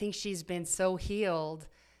 I think she's been so healed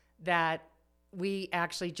that we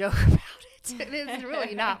actually joke about it. It's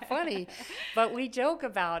really not funny, but we joke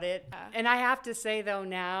about it. And I have to say though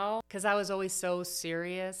now, because I was always so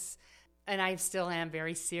serious, and I still am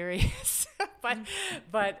very serious,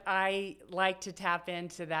 but I like to tap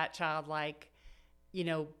into that childlike,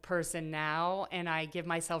 person now, and I give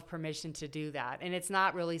myself permission to do that. And it's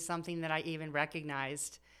not really something that I even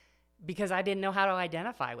recognized because I didn't know how to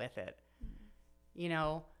identify with it,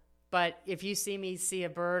 But if you see a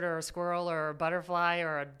bird or a squirrel or a butterfly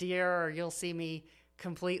or a deer, or you'll see me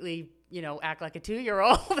completely, act like a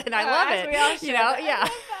 2-year-old, and I love it. We all should. Yeah.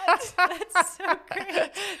 That's so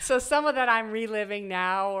great. So some of that I'm reliving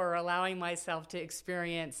now or allowing myself to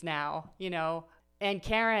experience now, And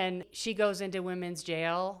Karen, she goes into women's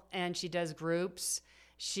jail and she does groups.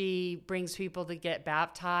 She brings people to get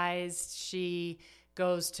baptized. She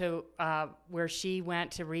goes to where she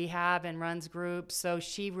went to rehab and runs groups. So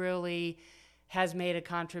she really has made a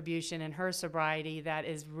contribution in her sobriety that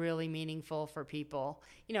is really meaningful for people.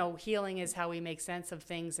 Healing is how we make sense of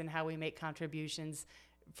things and how we make contributions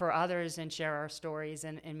for others and share our stories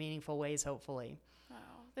in meaningful ways, hopefully. Wow.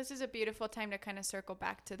 This is a beautiful time to kind of circle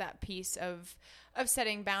back to that piece of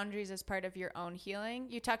setting boundaries as part of your own healing.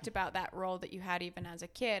 You talked about that role that you had even as a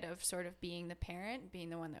kid of sort of being the parent, being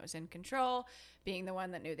the one that was in control, being the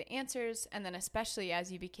one that knew the answers, and then especially as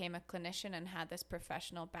you became a clinician and had this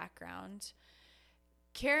professional background.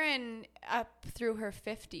 Karen, up through her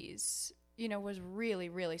 50s, was really,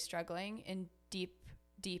 really struggling in deep,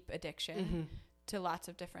 deep addiction to lots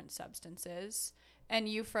of different substances. And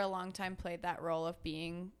you, for a long time, played that role of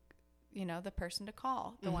being, the person to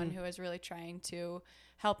call, the one who was really trying to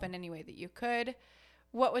help in any way that you could.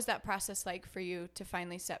 What was that process like for you to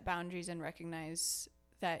finally set boundaries and recognize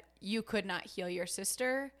that you could not heal your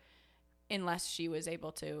sister unless she was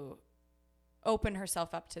able to open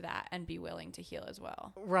herself up to that and be willing to heal as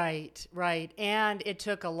well? Right. And it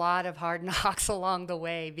took a lot of hard knocks along the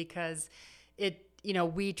way because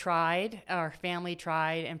we tried, our family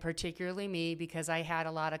tried, and particularly me, because I had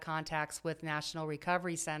a lot of contacts with National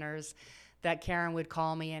Recovery Centers, that Karen would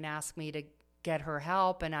call me and ask me to get her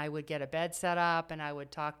help, and I would get a bed set up, and I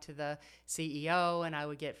would talk to the CEO, and I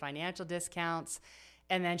would get financial discounts,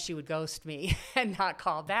 and then she would ghost me and not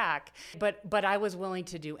call back. But I was willing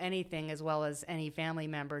to do anything, as well as any family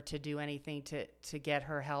member, to do anything to get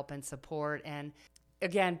her help and support. And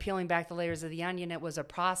again, peeling back the layers of the onion, it was a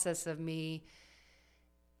process of me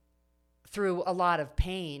through a lot of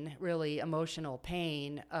pain, really emotional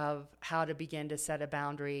pain, of how to begin to set a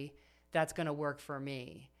boundary that's going to work for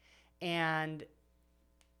me. And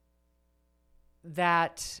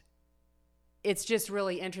that it's just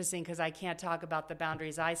really interesting because I can't talk about the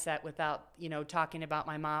boundaries I set without, talking about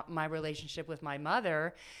my relationship with my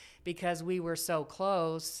mother, because we were so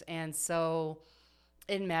close and so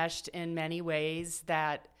enmeshed in many ways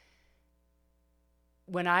that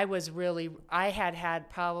when I had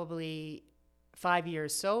probably 5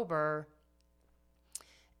 years sober,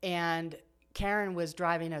 and Karen was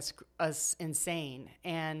driving us insane,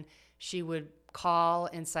 and she would call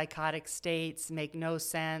in psychotic states, make no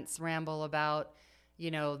sense, ramble about, the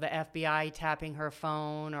FBI tapping her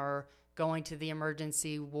phone or going to the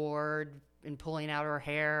emergency ward and pulling out her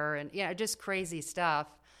hair and, just crazy stuff.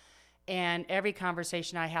 And every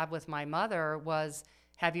conversation I had with my mother was,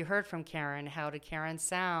 have you heard from Karen? How did Karen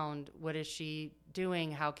sound? What is she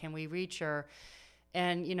doing? How can we reach her?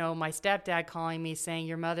 And, my stepdad calling me saying,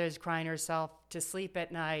 your mother's crying herself to sleep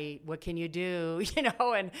at night. What can you do?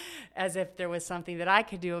 And as if there was something that I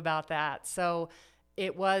could do about that. So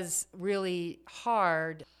it was really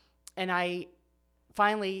hard. And I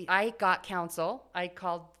got counsel. I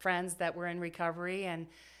called friends that were in recovery, and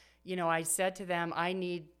I said to them, I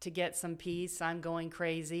need to get some peace. I'm going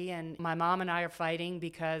crazy. And my mom and I are fighting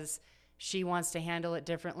because She wants to handle it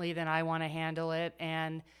differently than I want to handle it.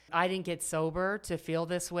 And I didn't get sober to feel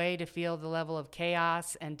this way, to feel the level of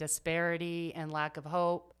chaos and disparity and lack of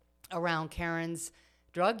hope around Karen's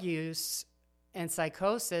drug use and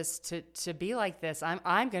psychosis to be like this.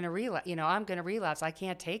 I'm going to relapse. I'm going to relapse. I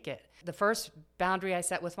can't take it. The first boundary I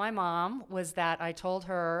set with my mom was that I told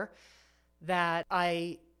her that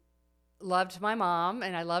I loved my mom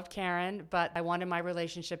and I loved Karen, but I wanted my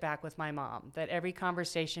relationship back with my mom. That every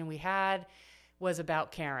conversation we had was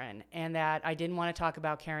about Karen, and that I didn't want to talk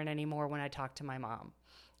about Karen anymore when I talked to my mom.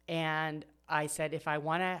 And I said, if I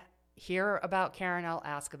want to hear about Karen, I'll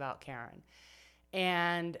ask about Karen.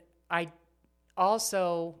 And I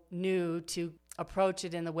also knew to approach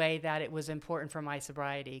it in the way that it was important for my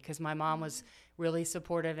sobriety, because my mom was really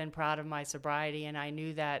supportive and proud of my sobriety. And I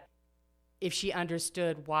knew that if she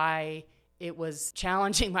understood why it was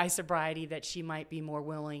challenging my sobriety, that she might be more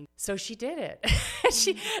willing. So she did it.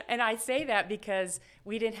 And I say that because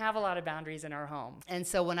we didn't have a lot of boundaries in our home. And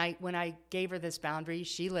so when I gave her this boundary,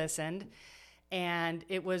 she listened. And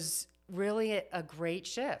it was really a great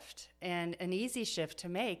shift and an easy shift to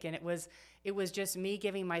make. And it was just me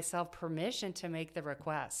giving myself permission to make the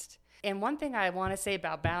request. And one thing I want to say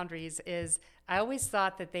about boundaries is I always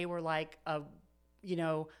thought that they were like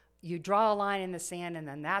you draw a line in the sand and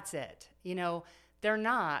then that's it. They're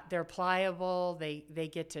not. They're pliable. They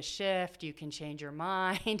get to shift. You can change your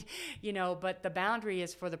mind, but the boundary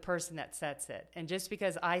is for the person that sets it. And just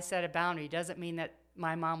because I set a boundary doesn't mean that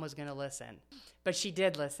my mom was going to listen. But she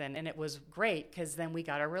did listen, and it was great because then we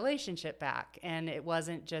got our relationship back, and it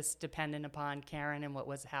wasn't just dependent upon Karen and what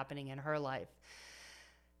was happening in her life.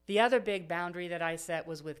 The other big boundary that I set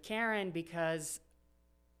was with Karen, because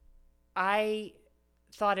I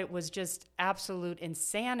thought it was just absolute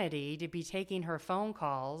insanity to be taking her phone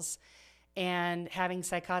calls and having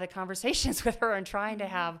psychotic conversations with her and trying to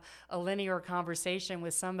have a linear conversation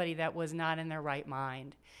with somebody that was not in their right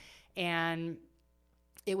mind. And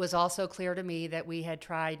it was also clear to me that we had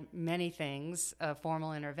tried many things,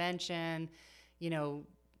 formal intervention,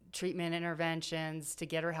 treatment interventions to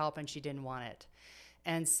get her help, and she didn't want it.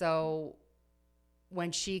 And so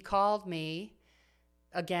when she called me,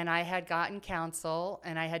 again, I had gotten counsel,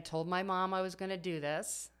 and I had told my mom I was going to do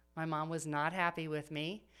this. My mom was not happy with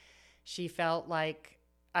me. She felt like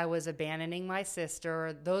I was abandoning my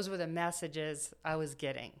sister. Those were the messages I was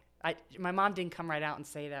getting. My mom didn't come right out and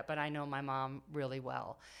say that, but I know my mom really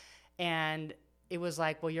well. And it was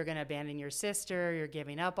like, well, you're going to abandon your sister. You're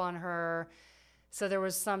giving up on her. So there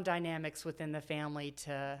was some dynamics within the family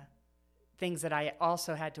to things that I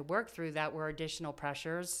also had to work through that were additional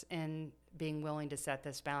pressures in being willing to set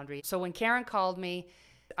this boundary. So when Karen called me,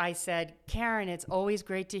 I said, Karen, it's always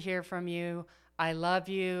great to hear from you. I love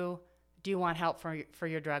you. Do you want help for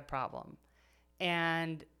your drug problem?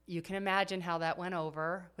 And you can imagine how that went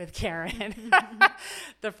over with Karen.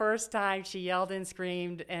 The first time she yelled and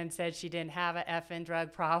screamed and said she didn't have a effing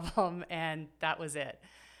drug problem, and that was it.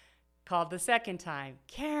 Called the second time,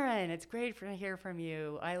 Karen, it's great to hear from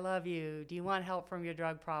you. I love you. Do you want help from your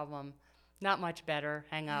drug problem? Not much better.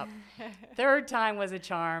 Hang up. Third time was a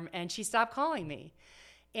charm, and she stopped calling me.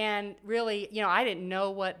 And really, I didn't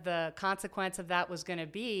know what the consequence of that was going to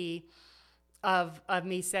be, of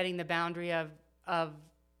me setting the boundary of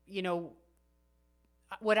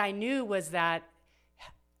what I knew was that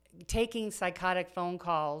taking psychotic phone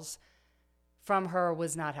calls from her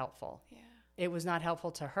was not helpful. Yeah. It was not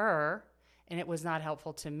helpful to her, and it was not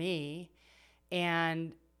helpful to me.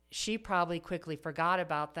 And she probably quickly forgot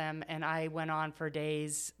about them, and I went on for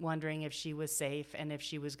days wondering if she was safe and if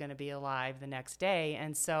she was going to be alive the next day.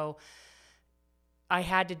 And so I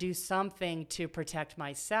had to do something to protect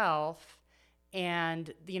myself.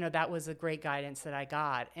 And, that was a great guidance that I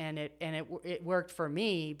got. And it worked for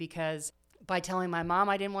me, because by telling my mom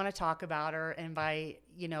I didn't want to talk about her, and by,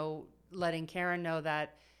 letting Karen know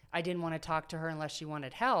that I didn't want to talk to her unless she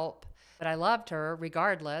wanted help, but I loved her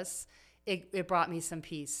regardless, it brought me some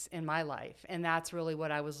peace in my life. And that's really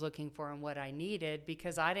what I was looking for and what I needed,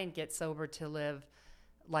 because I didn't get sober to live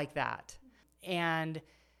like that. And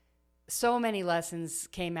so many lessons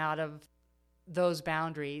came out of those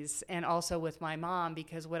boundaries, and also with my mom,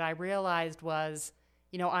 because what I realized was,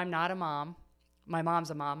 I'm not a mom. My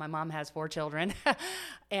mom's a mom. My mom has 4 children,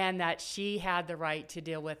 and that she had the right to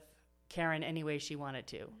deal with Karen any way she wanted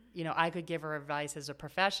to. I could give her advice as a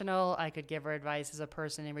professional. I could give her advice as a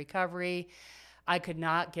person in recovery. I could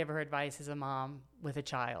not give her advice as a mom with a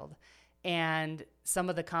child. And some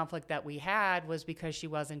of the conflict that we had was because she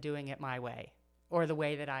wasn't doing it my way, or the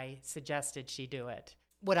way that I suggested she do it.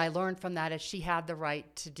 What I learned from that is she had the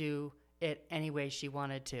right to do it any way she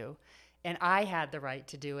wanted to. And I had the right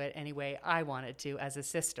to do it any way I wanted to as a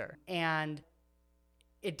sister. And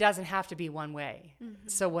it doesn't have to be one way. Mm-hmm.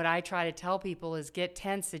 So what I try to tell people is get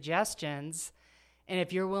 10 suggestions. And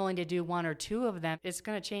if you're willing to do 1 or 2 of them, it's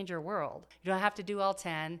going to change your world. You don't have to do all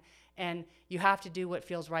 10. And you have to do what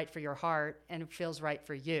feels right for your heart and feels right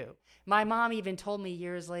for you. My mom even told me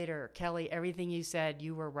years later, Kelly, everything you said,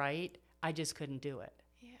 you were right. I just couldn't do it.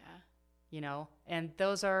 Yeah. And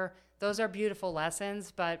those are beautiful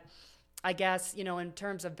lessons. But I guess, in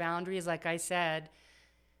terms of boundaries, like I said,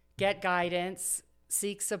 get guidance,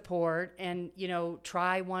 seek support, and,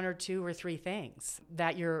 try 1 or 2 or 3 things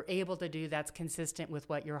that you're able to do that's consistent with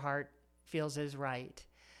what your heart feels is right.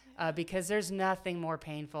 Because there's nothing more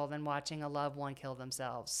painful than watching a loved one kill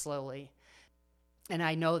themselves slowly. And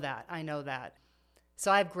I know that.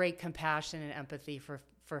 So I have great compassion and empathy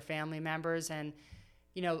for family members. And,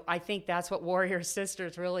 I think that's what Warrior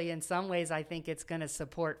Sisters really, in some ways, I think it's going to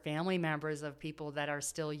support family members of people that are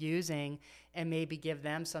still using and maybe give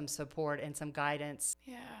them some support and some guidance.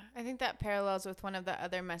 Yeah, I think that parallels with one of the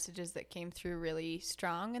other messages that came through really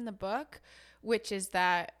strong in the book, which is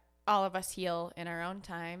that all of us heal in our own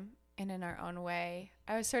time and in our own way.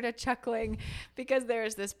 I was sort of chuckling because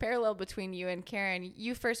there's this parallel between you and Karen.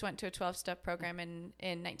 You first went to a 12-step program in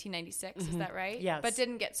 1996, mm-hmm. Is that right? Yes. But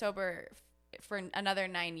didn't get sober for another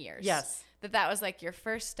 9 years. Yes. That was like your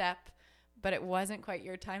first step, but it wasn't quite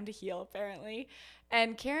your time to heal, apparently.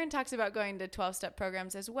 And Karen talks about going to 12-step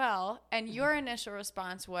programs as well. And mm-hmm. your initial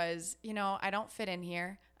response was, I don't fit in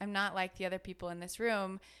here. I'm not like the other people in this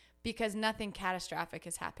room because nothing catastrophic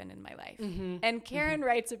has happened in my life. Mm-hmm. And Karen mm-hmm.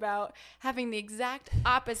 writes about having the exact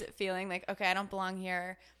opposite feeling, like, okay, I don't belong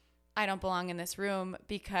here. I don't belong in this room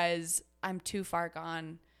because I'm too far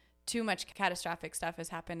gone. Too much catastrophic stuff has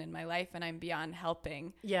happened in my life and I'm beyond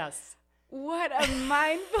helping. Yes. What a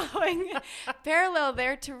mind-blowing parallel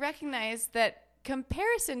there to recognize that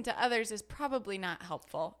comparison to others is probably not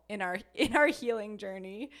helpful in our healing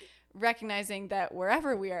journey. Recognizing that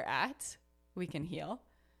wherever we are at, we can heal.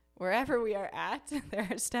 Wherever we are at, there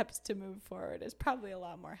are steps to move forward is probably a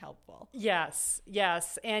lot more helpful. Yes.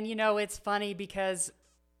 And, it's funny because,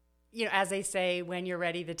 as they say, when you're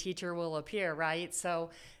ready, the teacher will appear, right?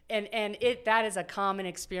 So, and that is a common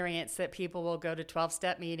experience that people will go to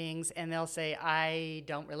 12-step meetings and they'll say, I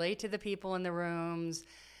don't relate to the people in the rooms.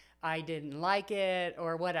 I didn't like it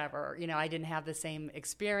or whatever. I didn't have the same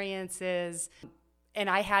experiences. And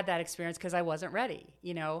I had that experience because I wasn't ready,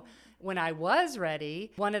 When I was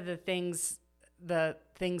ready, one of the things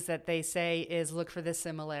that they say is look for the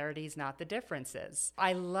similarities, not the differences.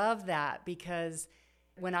 I love that because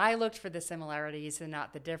when I looked for the similarities and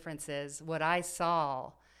not the differences, what I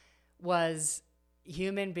saw was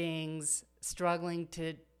human beings struggling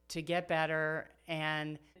to get better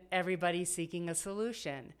and everybody seeking a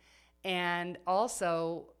solution. And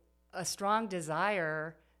also a strong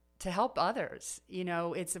desire to help others.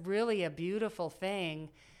 It's really a beautiful thing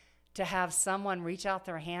to have someone reach out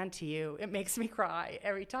their hand to you. It makes me cry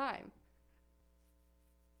every time.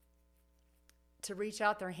 To reach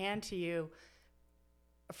out their hand to you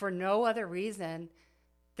for no other reason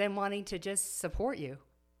than wanting to just support you.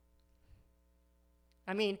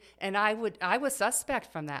 And I was suspect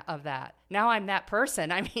of that. Now I'm that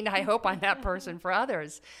person. I hope I'm that person for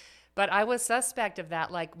others. But I was suspect of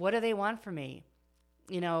that. Like, what do they want from me?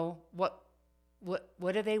 What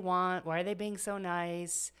do they want? Why are they being so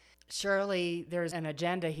nice? Surely there's an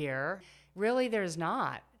agenda here. Really, there's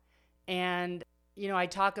not. And, I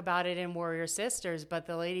talk about it in Warrior Sisters, but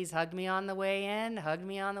the ladies hugged me on the way in, hugged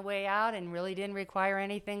me on the way out, and really didn't require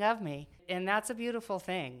anything of me. And that's a beautiful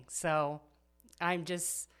thing. So I'm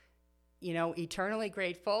just, eternally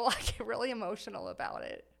grateful. I get really emotional about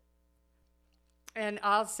it. And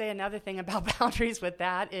I'll say another thing about boundaries with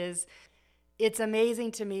that is it's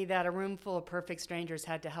amazing to me that a room full of perfect strangers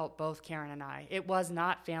had to help both Karen and I. It was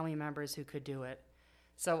not family members who could do it.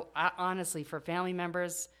 So honestly, for family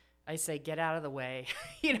members, I say get out of the way.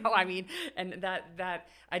 And that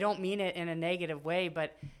I don't mean it in a negative way,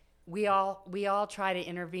 but we all try to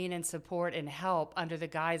intervene and support and help under the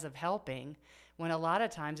guise of helping, when a lot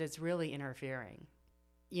of times it's really interfering.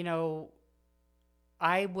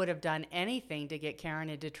 I would have done anything to get Karen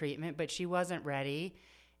into treatment, but she wasn't ready.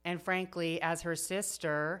 And frankly, as her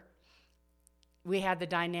sister, we had the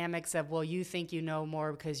dynamics of, well, you think you know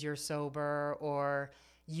more because you're sober, or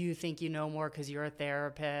you think you know more because you're a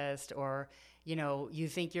therapist, or, you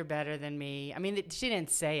think you're better than me. She didn't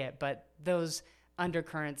say it, but those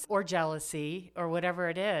undercurrents, or jealousy, or whatever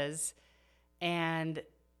it is. And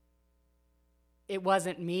it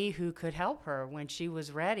wasn't me who could help her. When she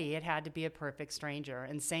was ready, it had to be a perfect stranger.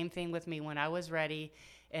 And same thing with me. When I was ready,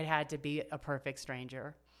 it had to be a perfect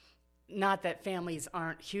stranger. Not that families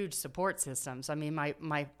aren't huge support systems. I mean,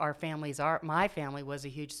 my family was a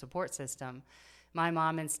huge support system. My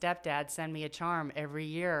mom and stepdad send me a charm every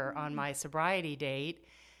year on my sobriety date,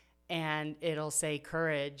 and it'll say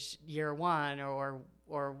courage year one or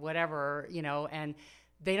whatever, and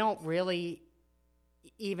they don't really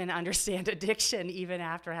even understand addiction even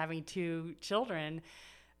after having 2 children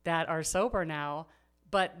that are sober now,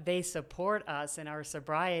 but they support us in our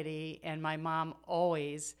sobriety. And my mom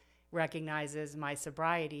always recognizes my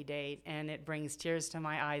sobriety date, and it brings tears to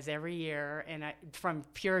my eyes every year, and from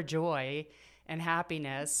pure joy and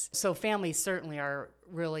happiness. So families certainly are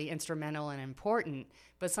really instrumental and important,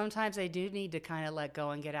 but sometimes they do need to kind of let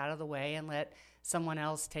go and get out of the way and let someone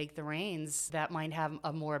else take the reins that might have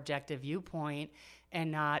a more objective viewpoint and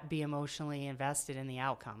not be emotionally invested in the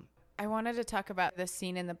outcome. I wanted to talk about the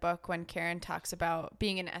scene in the book when Karen talks about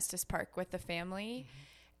being in Estes Park with the family,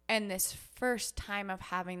 and this first time of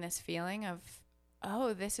having this feeling of,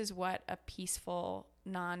 oh, this is what a peaceful,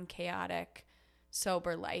 non-chaotic,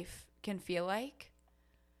 sober life can feel like.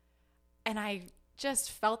 And I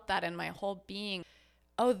just felt that in my whole being.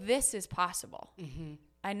 Oh, this is possible. Mm-hmm.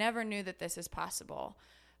 I never knew that this is possible.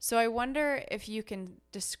 So I wonder if you can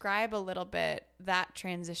describe a little bit that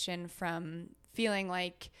transition from feeling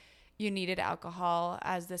like you needed alcohol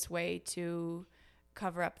as this way to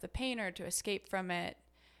cover up the pain or to escape from it,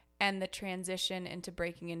 and the transition into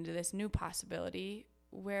breaking into this new possibility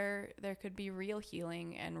where there could be real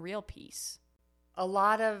healing and real peace. A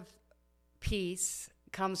lot of peace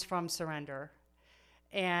comes from surrender.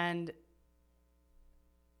 And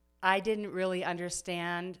I didn't really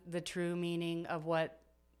understand the true meaning of what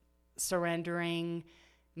surrendering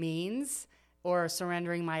means, or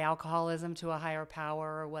surrendering my alcoholism to a higher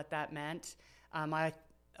power, or what that meant. I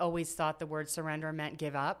always thought the word surrender meant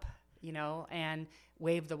give up, and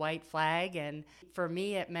wave the white flag. And for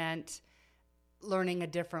me, it meant learning a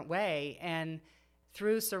different way. And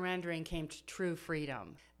through surrendering came true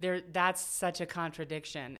freedom. That's such a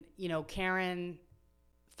contradiction. Karen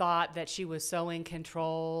thought that she was so in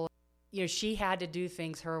control. She had to do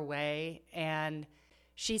things her way. And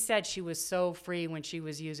she said she was so free when she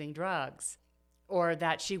was using drugs, or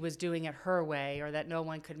that she was doing it her way, or that no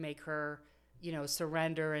one could make her,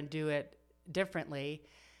 surrender and do it differently.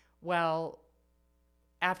 Well,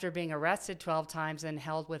 after being arrested 12 times and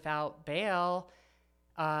held without bail,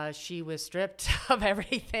 she was stripped of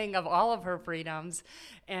everything, of all of her freedoms,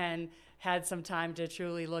 and had some time to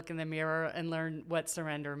truly look in the mirror and learn what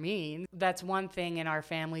surrender means. That's one thing in our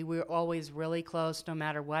family. We were always really close, no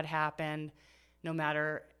matter what happened,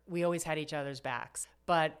 we always had each other's backs.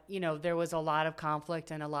 But, there was a lot of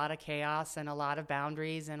conflict and a lot of chaos and a lot of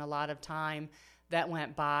boundaries and a lot of time that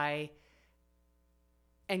went by.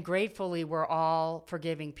 And gratefully, we're all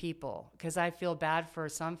forgiving people, because I feel bad for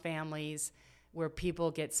some families where people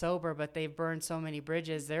get sober, but they've burned so many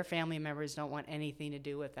bridges, their family members don't want anything to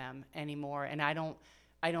do with them anymore. And I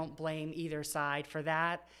don't blame either side for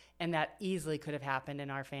that. And that easily could have happened in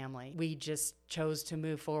our family. We just chose to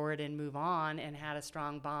move forward and move on, and had a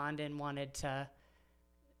strong bond and wanted to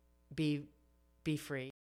be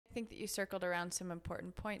free. I think that you circled around some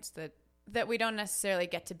important points that we don't necessarily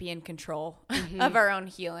get to be in control of our own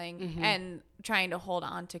healing, and trying to hold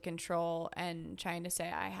on to control and trying to say,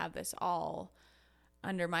 I have this all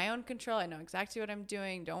under my own control. I know exactly what I'm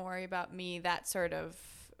doing. Don't worry about me. That sort of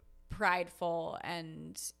prideful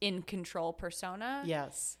and in control persona.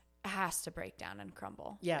 Yes. Has to break down and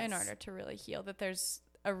crumble. Yes. In order to really heal, that there's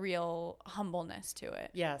a real humbleness to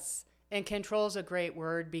it. Yes. And control is a great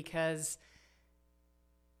word, because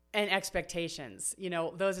and expectations,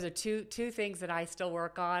 those are the two things that I still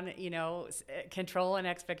work on, control and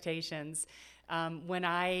expectations. When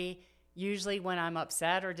I'm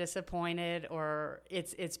upset or disappointed, or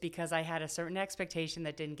it's because I had a certain expectation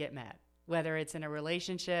that didn't get met, whether it's in a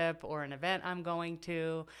relationship or an event I'm going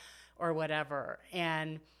to or whatever.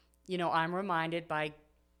 And, I'm reminded by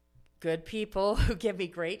good people who give me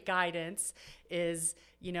great guidance is,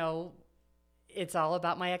 it's all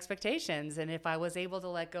about my expectations. And if I was able to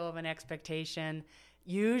let go of an expectation,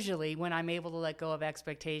 usually when I'm able to let go of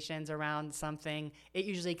expectations around something, it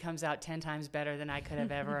usually comes out 10 times better than I could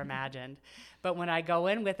have ever imagined. But when I go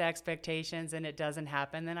in with expectations and it doesn't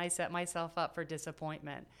happen, then I set myself up for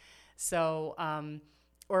disappointment. So,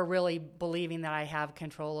 or really believing that I have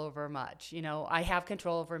control over much. I have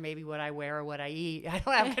control over maybe what I wear or what I eat. I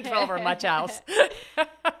don't have control over much else.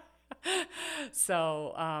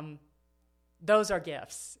 So, those are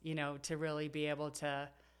gifts, to really be able to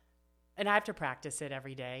and I have to practice it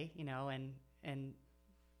every day, and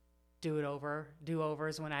do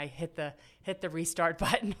overs when I hit the restart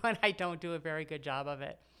button when I don't do a very good job of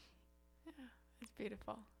it. Yeah, it's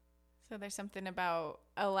beautiful. So there's something about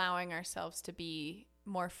allowing ourselves to be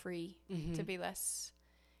more free, to be less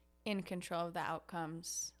in control of the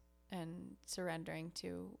outcomes and surrendering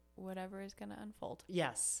to whatever is going to unfold.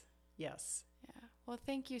 Yes. Yeah. Well,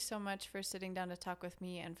 thank you so much for sitting down to talk with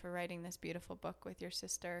me and for writing this beautiful book with your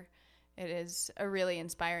sister. It is a really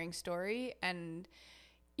inspiring story, and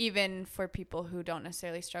even for people who don't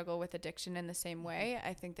necessarily struggle with addiction in the same way,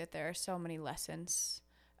 I think that there are so many lessons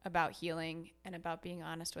about healing and about being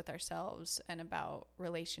honest with ourselves and about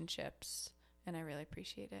relationships, and I really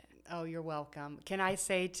appreciate it. Oh, you're welcome. Can I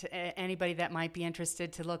say to anybody that might be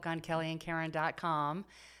interested to look on kellyandkaren.com?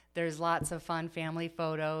 There's lots of fun family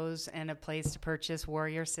photos and a place to purchase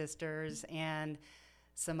Warrior Sisters and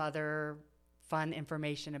some other fun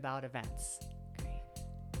information about events. Great.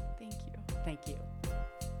 Thank you. Thank you.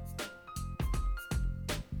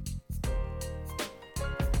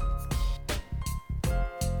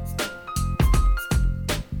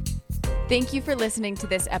 Thank you for listening to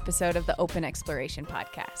this episode of the Open Exploration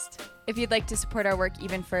Podcast. If you'd like to support our work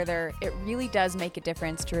even further, it really does make a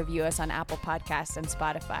difference to review us on Apple Podcasts and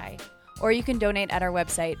Spotify. Or you can donate at our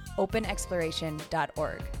website,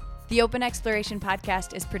 openexploration.org. The Open Exploration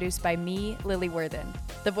Podcast is produced by me, Lily Worthen.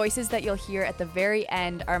 The voices that you'll hear at the very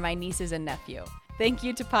end are my nieces and nephew. Thank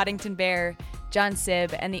you to Poddington Bear, John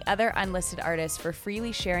Sib, and the other unlisted artists for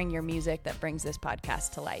freely sharing your music that brings this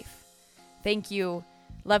podcast to life. Thank you.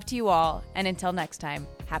 Love to you all, and until next time,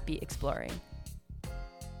 happy exploring.